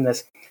seeing from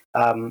this,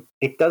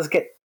 it does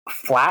get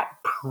flat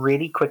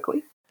pretty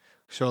quickly.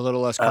 So a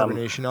little less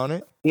carbonation on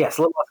it. Yes,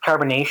 a little less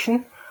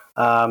carbonation.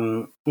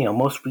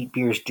 Most wheat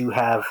beers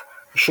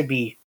should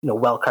be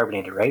well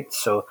carbonated, right?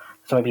 So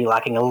maybe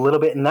lacking a little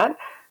bit in that.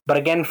 But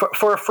again,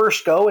 for a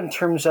first go in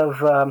terms of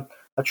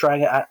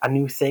trying a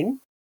new thing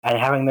and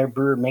having their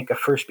brewer make a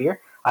first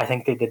beer, I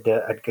think they did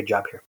a good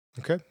job here.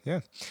 Okay, yeah.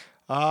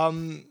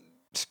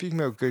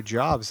 Speaking of good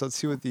jobs, let's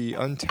see what the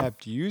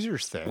Untapped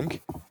users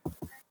think.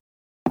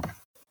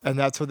 And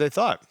that's what they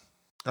thought.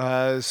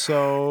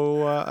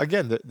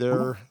 Again,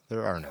 there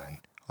are none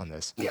on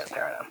this. Yeah,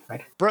 there are none,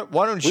 right? Brett,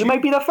 why don't you... We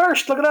might be the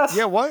first. Look at us.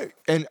 Yeah, why?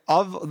 And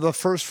of the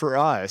first for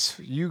us,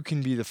 you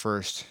can be the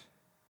first.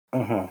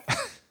 Mm-hmm.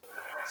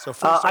 So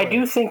first I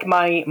do think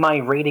my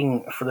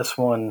rating for this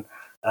one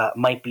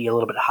might be a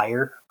little bit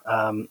higher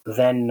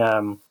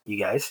than you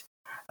guys.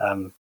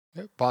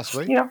 Yeah,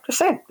 possibly. Just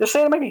saying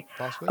it might be.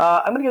 Possibly.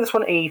 I'm going to give this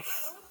one a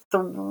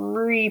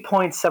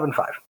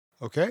 3.75.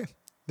 Okay.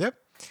 Yep.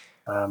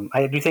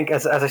 I do think,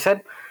 as I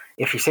said,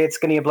 if you say it's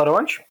going to be a blood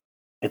orange,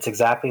 it's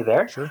exactly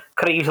there. Sure.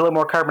 Could I use a little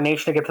more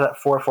carbonation to get to that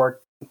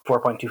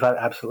 4.25?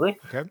 Absolutely.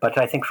 Okay. But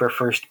I think for a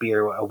first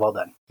beer, well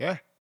done. Yeah.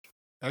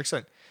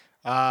 Excellent.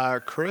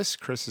 Chris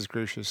has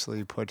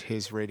graciously put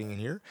his rating in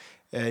here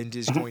and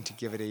is going to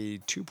give it a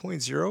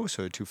 2.0,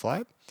 so a 2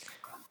 flat.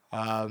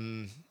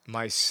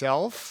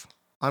 Myself,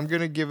 I'm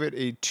going to give it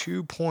a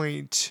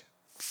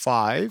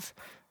 2.5.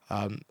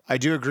 I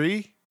do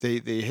agree.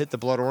 They hit the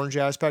blood orange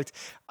aspect.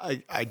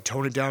 I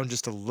tone it down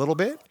just a little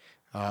bit.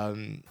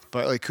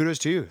 But kudos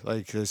to you.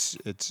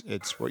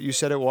 It's what you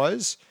said it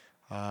was.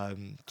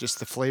 Just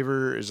the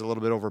flavor is a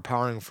little bit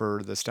overpowering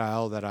for the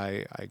style that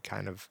I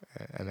kind of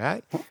am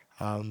at.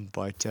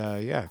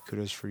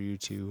 Kudos for you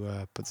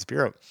to put this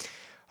beer out.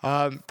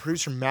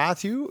 Producer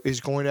Matthew is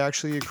going to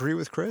actually agree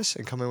with Chris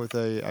and come in with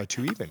a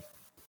 2 even.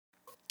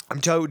 I'm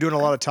doing a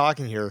lot of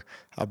talking here.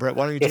 Brett,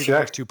 why don't you take the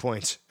next 2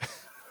 points?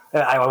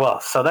 I will.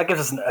 So that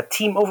gives us a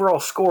team overall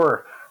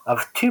score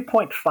of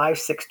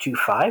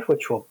 2.5625,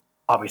 which will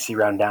obviously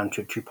round down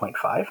to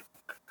 2.5.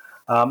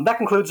 That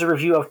concludes the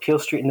review of Peel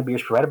Street and the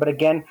beers provided. But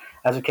again,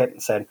 as we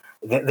said,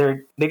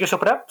 they just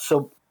opened up,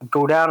 so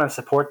go down and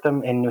support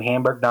them in New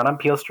Hamburg, not on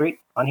Peel Street,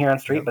 on Huron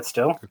Street, but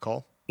still. Good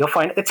call. You'll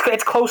find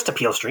it's close to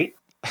Peel Street.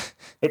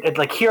 It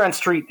like Huron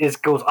Street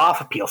goes off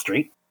of Peel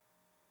Street.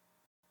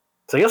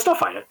 So you'll still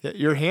find it. Yeah,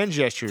 your hand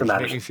gestures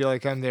make me feel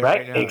like I'm there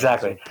right now.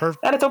 Exactly.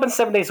 Perfect. And it's open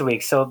 7 days a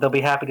week, so they'll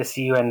be happy to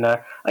see you. And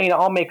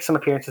I'll make some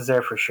appearances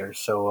there for sure.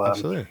 So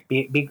absolutely,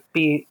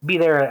 be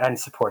there and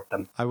support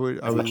them. I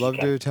would love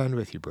to attend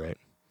with you, Brett.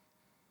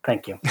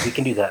 Thank you. We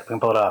can do that. We can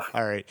pull it off.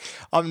 All right.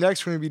 Up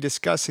next, we're going to be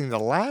discussing the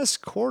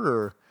last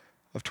quarter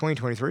of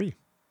 2023.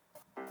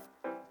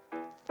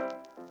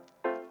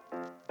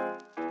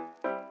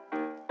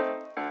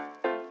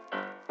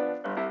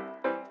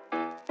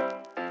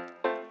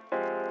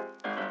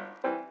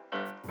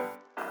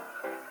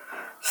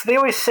 So they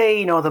always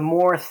say, the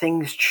more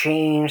things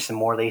change, the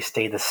more they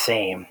stay the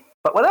same.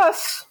 But with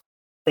us,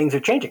 things are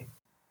changing.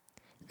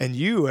 And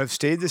you have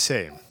stayed the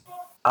same.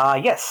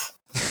 Yes.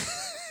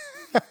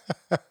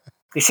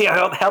 You see, I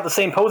held the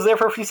same pose there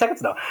for a few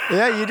seconds? No.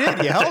 Yeah, you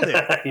did. You held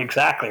it.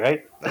 Exactly,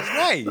 right? That's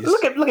nice.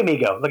 Look at me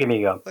go. Look at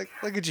me go.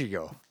 Look at you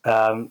go.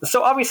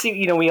 So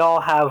obviously, we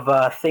all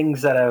have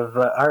things that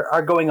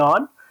are going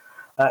on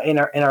in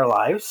our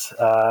lives.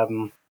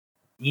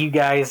 You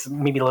guys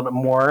maybe a little bit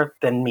more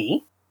than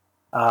me.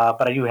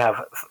 But I do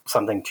have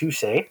something to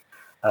say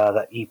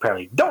that you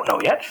probably don't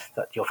know yet,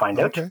 that you'll find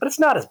out. But it's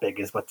not as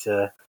big as what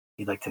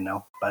you'd like to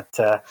know. But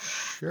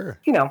sure,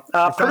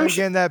 producer,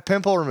 getting that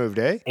pimple removed,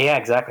 eh? Yeah,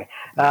 exactly.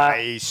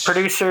 Nice.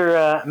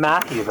 Producer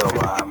Matthew, though,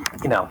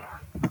 you got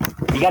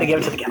to give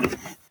it to the guy.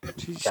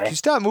 Okay? You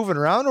stop moving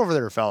around over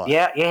there, fella.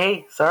 Yeah.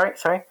 Hey, sorry,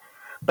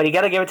 but you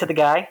got to give it to the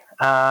guy.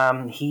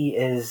 He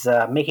is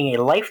making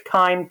a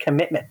lifetime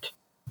commitment.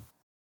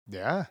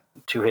 Yeah.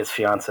 To his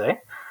fiancée.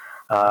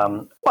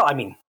 I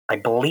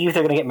believe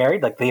they're going to get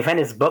married. Like, the event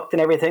is booked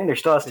and everything. There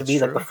still has to be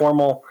the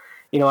formal,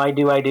 I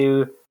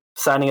do,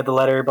 signing of the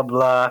letter, blah,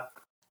 blah,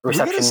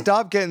 reception. We're going to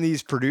stop getting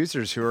these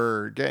producers who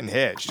are getting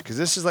hitched, because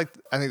this is I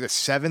think the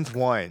 7th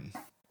one.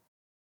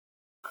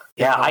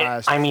 Yeah,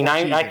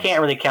 I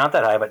can't really count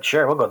that high, but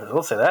sure,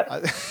 we'll say that. I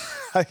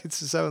think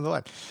it's the 7th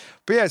one.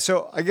 But yeah,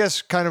 so I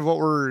guess kind of what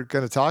we're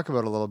going to talk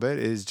about a little bit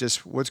is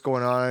just what's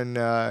going on,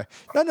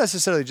 not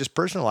necessarily just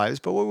personal lives,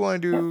 but what we want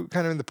to do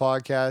kind of in the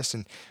podcast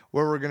and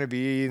where we're going to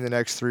be in the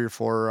next 3 or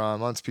 4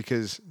 months,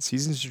 because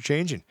seasons are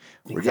changing.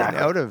 We're getting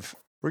out of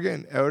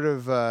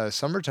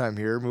summertime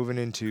here, moving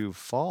into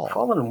fall.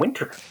 Fall and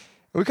winter.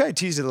 We kind of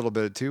teased it a little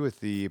bit too with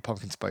the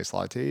pumpkin spice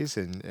lattes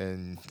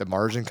and the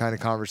margin kind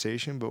of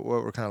conversation, but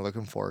what we're kind of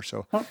looking for.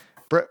 So.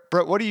 Brett,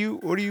 what are you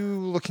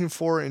looking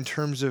for in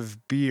terms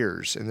of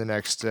beers in the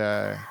next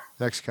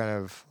kind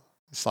of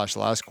slash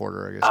last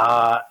quarter, I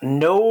guess.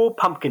 No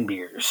pumpkin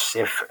beers.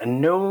 If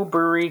no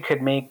brewery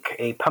could make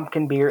a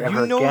pumpkin beer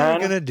ever You're again,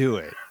 going to do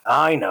it.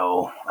 I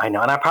know, and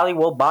I probably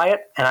will buy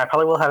it, and I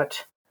probably will have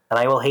it, and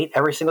I will hate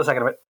every single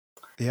second of it.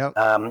 Yep.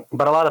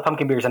 But a lot of the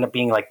pumpkin beers end up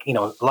being like, a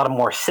lot of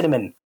more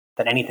cinnamon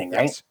than anything,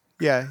 right? Yes.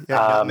 Yeah,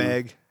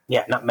 nutmeg.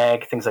 Yeah,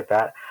 nutmeg, things like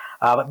that.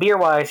 But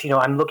beer-wise,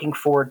 I'm looking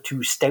forward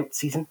to stout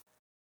season.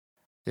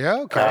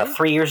 Yeah, okay.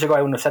 3 years ago,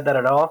 I wouldn't have said that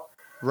at all.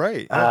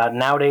 Right. Yeah.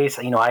 Nowadays,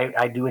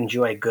 I do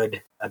enjoy a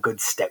good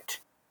stout.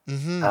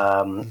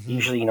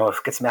 Usually, if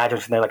it gets some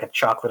adjuncts in there, like a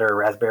chocolate or a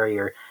raspberry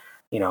or,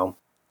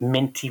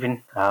 mint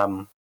even,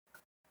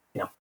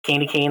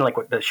 candy cane, like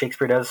what the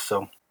Shakespeare does.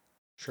 So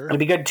Sure. it'll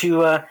be good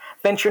to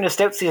venture into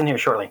stout season here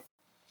shortly.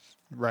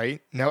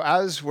 Right. Now,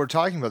 as we're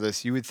talking about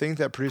this, you would think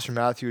that producer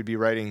Matthew would be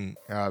writing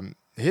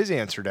his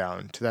answer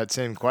down to that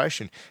same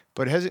question,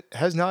 but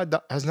has not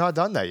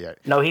done that yet.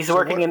 No, he's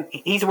working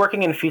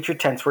in future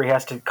tense where he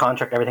has to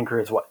contract everything for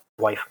his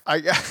wife. I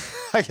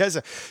guess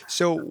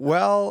so.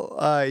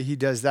 While he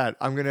does that,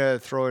 I'm gonna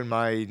throw in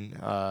mine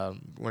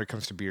when it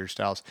comes to beer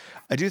styles.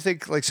 I do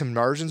think like some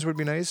margins would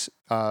be nice.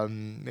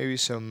 Maybe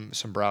some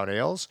brown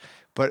ales.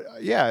 But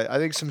yeah, I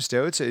think some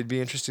stouts. It'd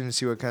be interesting to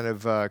see what kind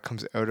of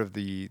comes out of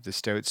the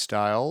stout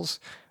styles.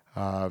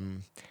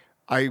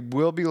 I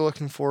will be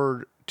looking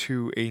forward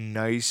to a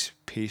nice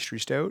pastry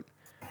stout.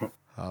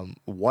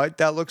 What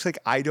that looks like,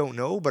 I don't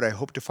know, but I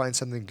hope to find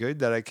something good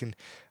that I can,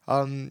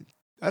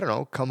 I don't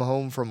know, come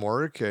home from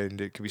work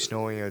and it could be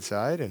snowing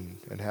outside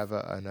and have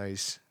a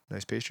nice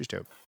pastry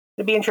stout.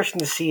 It'd be interesting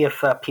to see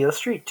if Peel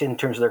Street, in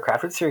terms of their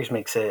Crafted series,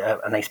 makes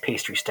a nice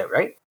pastry stout,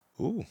 right?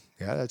 Ooh,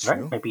 yeah, that's right?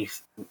 true. Might be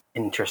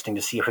interesting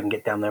to see if we can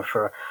get down there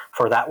for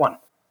that one.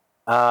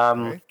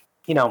 Okay.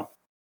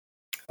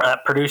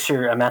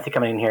 Producer Matthew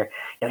coming in here,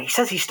 he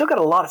says he's still got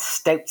a lot of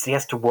stouts he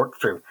has to work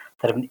through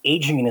that have been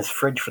aging in his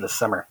fridge for the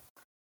summer.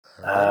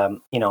 Right.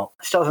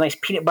 Still has a nice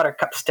peanut butter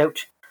cup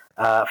stout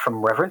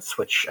from Reverence,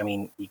 which,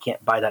 you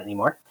can't buy that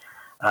anymore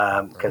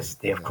because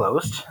they have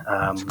closed.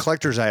 It's a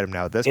collector's item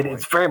now at this point.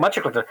 It's very much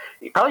a collector.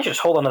 You probably should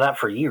just hold on to that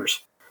for years.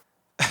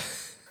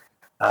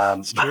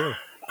 It's true.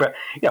 But,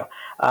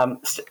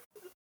 as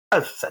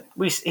I said,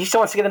 he still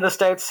wants to get into the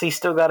stouts. He's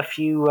still got a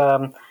few,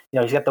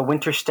 he's got the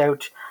winter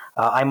stout.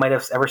 I might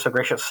have ever so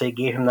graciously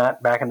gave him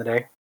that back in the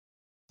day.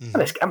 Mm-hmm.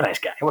 I'm a nice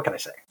guy. What can I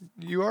say?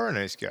 You are a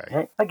nice guy.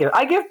 Right? I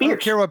give beers. I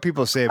don't care what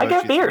people say about I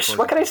you. give beers.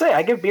 What can I say?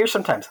 I give beers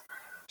sometimes.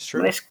 It's true.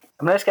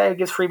 I'm a nice guy who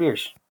gives free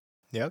beers.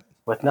 Yep.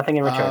 With nothing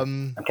in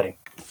return. I'm kidding.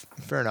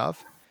 Fair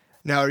enough.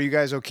 Now, are you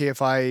guys okay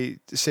if I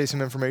say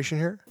some information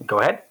here? Go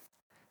ahead.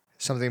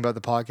 Something about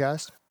the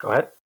podcast? Go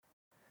ahead.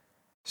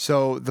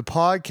 So the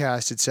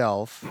podcast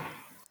itself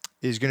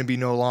is going to be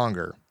no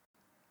longer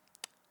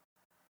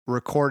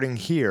recording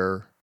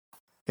here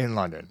in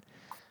London.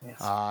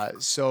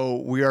 Yes. So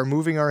we are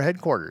moving our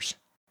headquarters.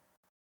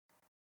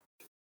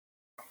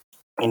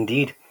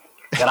 Indeed.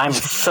 And I'm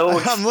so...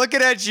 I'm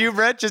looking at you,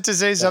 Brett, just to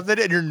say something,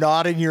 and you're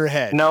nodding your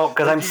head. No,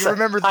 because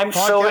remember the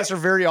podcasts are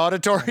very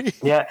auditory.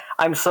 Yeah,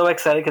 I'm so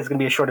excited because it's going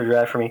to be a shorter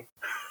drive for me.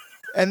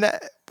 And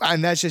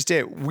that's just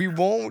it.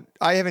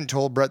 I haven't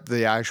told Brett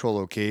the actual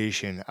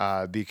location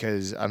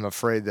because I'm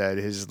afraid that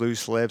his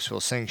loose lips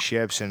will sink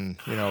ships and,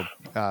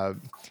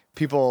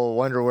 people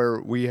wonder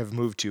where we have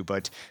moved to,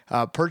 but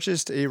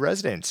purchased a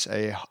residence,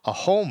 a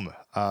home.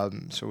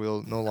 So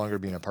we'll no longer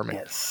be an apartment,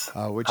 yes.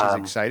 Which is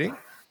exciting.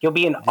 You'll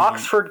be in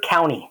Oxford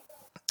County.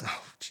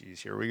 Oh,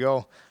 geez, here we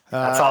go.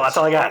 That's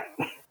all I got.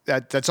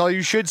 That's all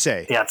you should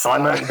say. Yeah, that's all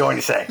I'm going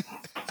to say.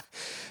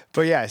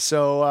 But yeah,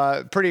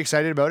 so pretty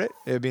excited about it.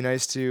 It'd be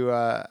nice to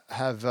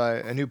have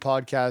a new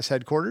podcast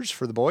headquarters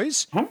for the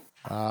boys.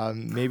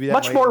 Mm-hmm. Maybe that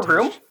much more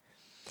room.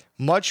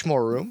 Much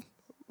more room.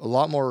 A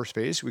lot more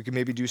space. We could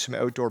maybe do some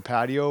outdoor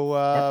patio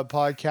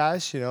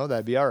podcasts.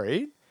 That'd be all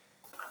right.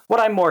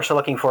 What I'm more so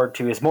looking forward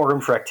to is more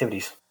room for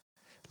activities.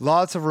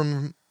 Lots of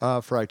room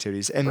for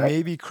activities. And right.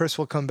 Maybe Chris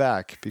will come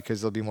back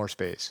because there'll be more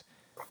space.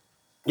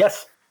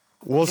 Yes.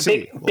 We'll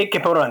see. Big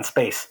component on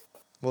space.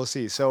 We'll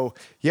see. So,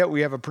 yeah, we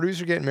have a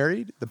producer getting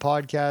married. The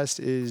podcast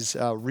is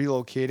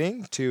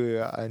relocating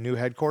to a new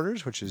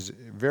headquarters, which is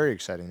very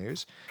exciting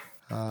news.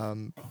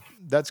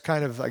 That's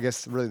kind of, I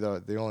guess, really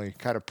the only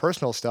kind of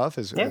personal stuff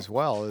as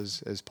well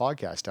as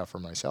podcast stuff for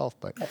myself.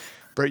 But,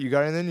 Brett, you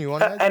got anything you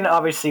want to add? And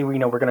obviously, we're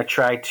going to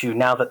try to,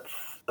 now that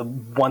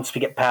once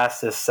we get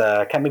past this,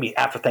 kind of maybe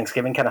after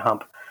Thanksgiving kind of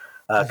hump,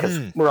 because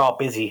we're all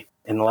busy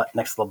in the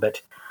next little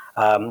bit,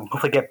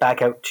 hopefully get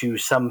back out to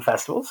some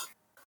festivals.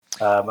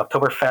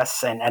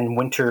 Oktoberfest and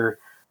winter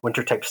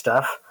type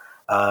stuff.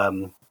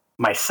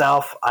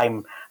 Myself,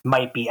 I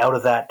might be out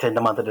of that in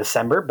the month of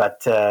December,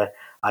 but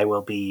I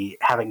will be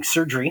having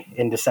surgery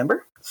in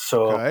December,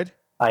 so Good.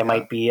 I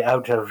might be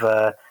out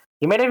of.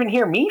 You might even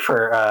hear me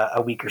for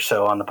a week or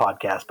so on the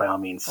podcast, by all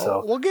means.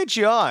 So we'll get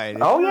you on.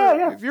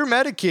 Yeah. If you're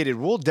medicated,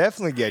 we'll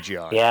definitely get you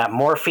on. Yeah,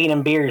 morphine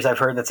and beers. I've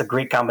heard that's a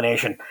great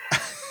combination.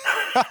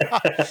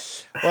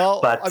 Well,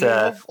 but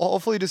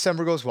hopefully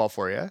December goes well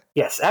for you.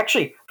 Yes,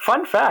 actually,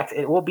 fun fact: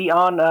 it will be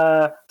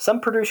on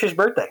some producer's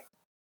birthday.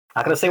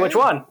 Not going to say which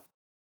one.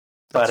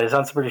 but it's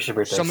on some producer's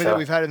birthday. Something that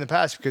we've had in the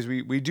past because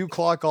we do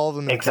clock all of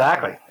them.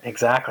 Exactly.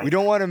 We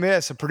don't want to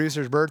miss a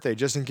producer's birthday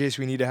just in case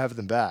we need to have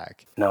them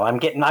back. No, I'm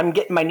getting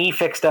my knee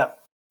fixed up.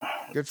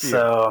 Good for you.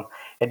 So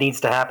it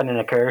needs to happen and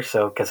occur.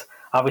 So because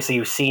obviously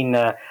you've seen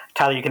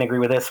Tyler, you can agree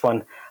with this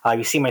one.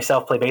 You've seen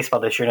myself play baseball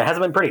this year, and it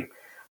hasn't been pretty.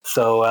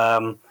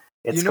 So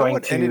it's going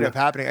what to ended up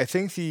happening? I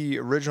think the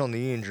original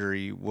knee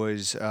injury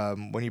was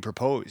when you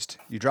proposed.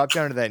 You dropped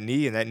down to that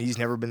knee, and that knee's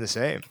never been the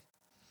same.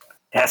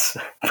 Yes,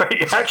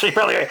 you're actually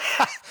probably right.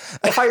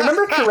 If I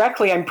remember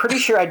correctly, I'm pretty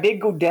sure I did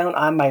go down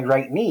on my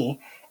right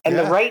knee, and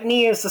the right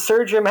knee is the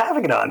surgery I'm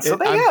having it on. So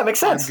it makes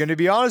sense. I'm going to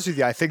be honest with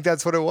you. I think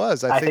that's what it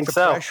was. I think the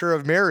pressure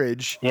of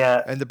marriage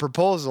and the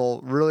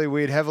proposal really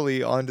weighed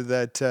heavily onto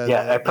that.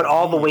 I put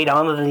all the weight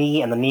onto the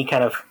knee, and the knee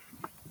kind of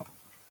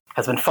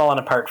has been falling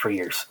apart for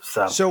years.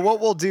 So what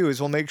we'll do is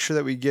we'll make sure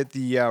that we get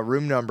the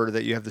room number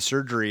that you have the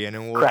surgery in,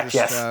 and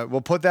we'll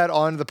we'll put that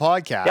on the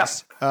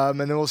podcast. And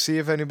then we'll see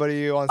if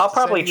anybody wants. I'll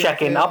probably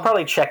check in. I'll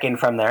probably check in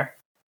from there.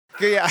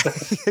 Yeah,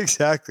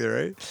 exactly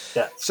right.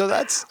 Yeah. So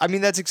that's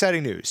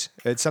exciting news.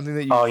 It's something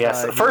that you. Oh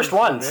yes, first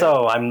one.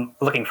 So I'm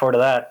looking forward to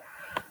that.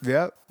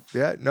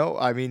 Yeah. No,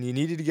 I mean you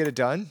needed to get it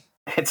done.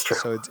 It's true.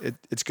 So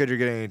it's good you're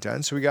getting it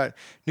done. So we got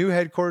new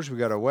headquarters. We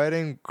got a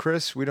wedding.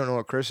 Chris, we don't know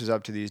what Chris is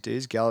up to these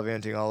days.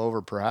 Gallivanting all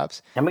over,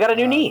 perhaps. And we got a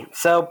new knee.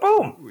 So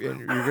boom. You're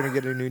going to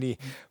get a new knee.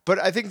 But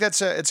I think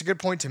it's a good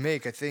point to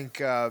make. I think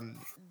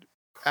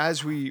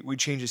as we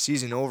change the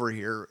season over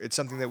here, it's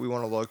something that we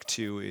want to look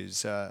to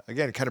is,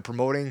 again, kind of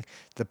promoting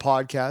the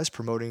podcast,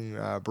 promoting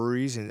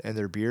breweries and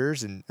their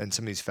beers and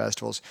some of these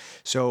festivals.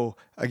 So,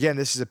 again,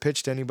 this is a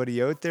pitch to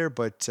anybody out there,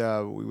 but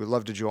we would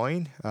love to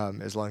join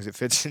as long as it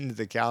fits into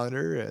the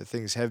calendar.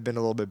 Things have been a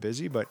little bit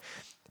busy, but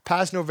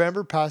past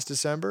November, past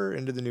December,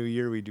 into the new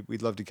year,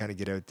 we'd love to kind of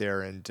get out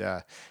there and,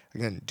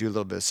 again, do a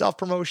little bit of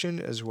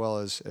self-promotion as well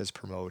as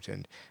promote.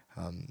 And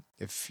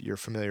if you're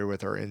familiar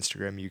with our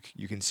Instagram,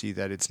 you can see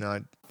that it's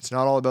not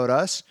all about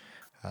us.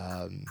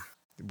 I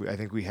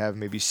think we have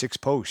maybe 6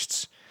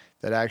 posts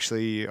that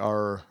actually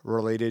are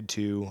related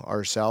to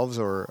ourselves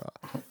or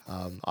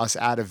us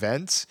at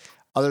events.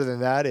 Other than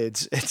that,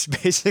 it's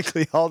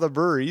basically all the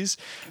breweries,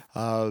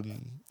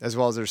 as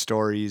well as their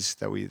stories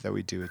that we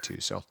do it too.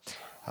 So,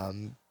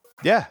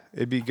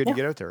 it'd be good to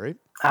get out there, right?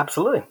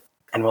 Absolutely,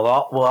 and we'll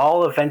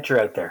all venture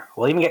out there.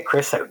 We'll even get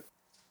Chris out.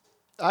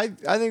 I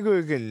think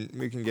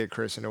we can get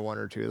Chris into one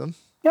or two of them.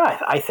 Yeah,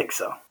 I think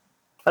so.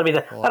 That'll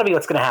be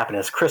what's going to happen.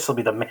 Is Chris will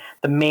be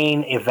the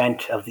main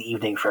event of the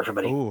evening for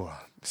everybody. Ooh,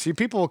 see,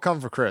 people will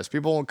come for Chris.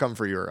 People won't come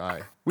for you or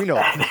I. We know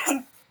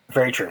that.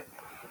 Very true.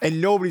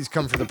 And nobody's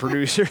come for the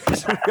producers.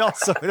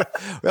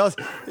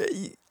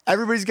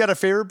 Everybody's got a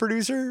favorite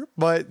producer,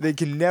 but they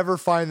can never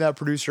find that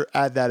producer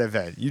at that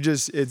event.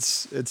 It's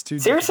too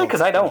seriously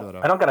because I don't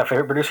got a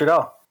favorite producer at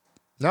all.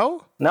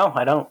 No,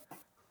 I don't.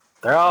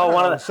 They're all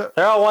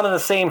one of the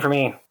same for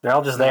me. They're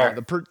all just there.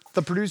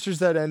 The producers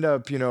that end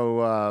up,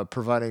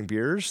 providing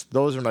beers,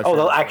 those are my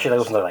favorite. Actually,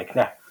 those ones I like.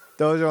 Yeah.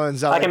 Those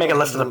ones I can make a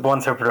list of the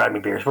ones who provide me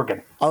beers. We're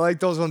good. I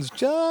like those ones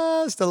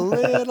just a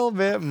little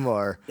bit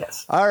more.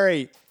 Yes. All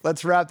right,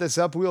 let's wrap this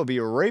up. We'll be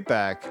right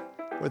back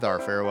with our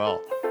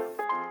farewell.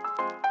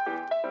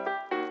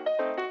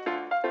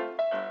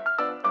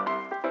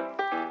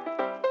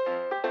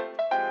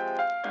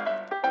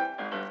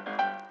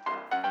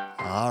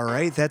 All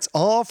right, that's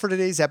all for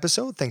today's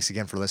episode. Thanks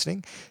again for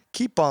listening.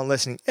 Keep on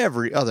listening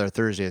every other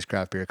Thursday as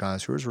Craft Beer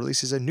Connoisseurs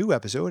releases a new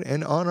episode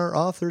and on our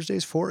off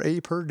Thursdays for a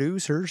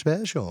producer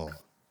special.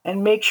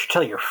 And make sure to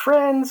tell your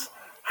friends,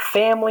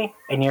 family,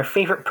 and your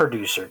favorite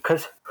producer,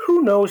 because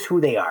who knows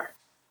who they are.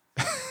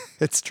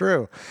 It's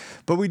true.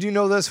 But we do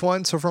know this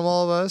one, so from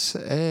all of us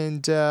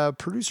and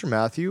producer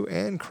Matthew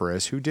and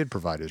Chris, who did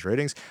provide his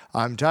ratings,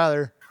 I'm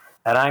Tyler.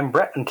 And I'm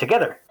Brett, and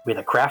together we're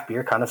the Craft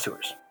Beer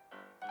Connoisseurs.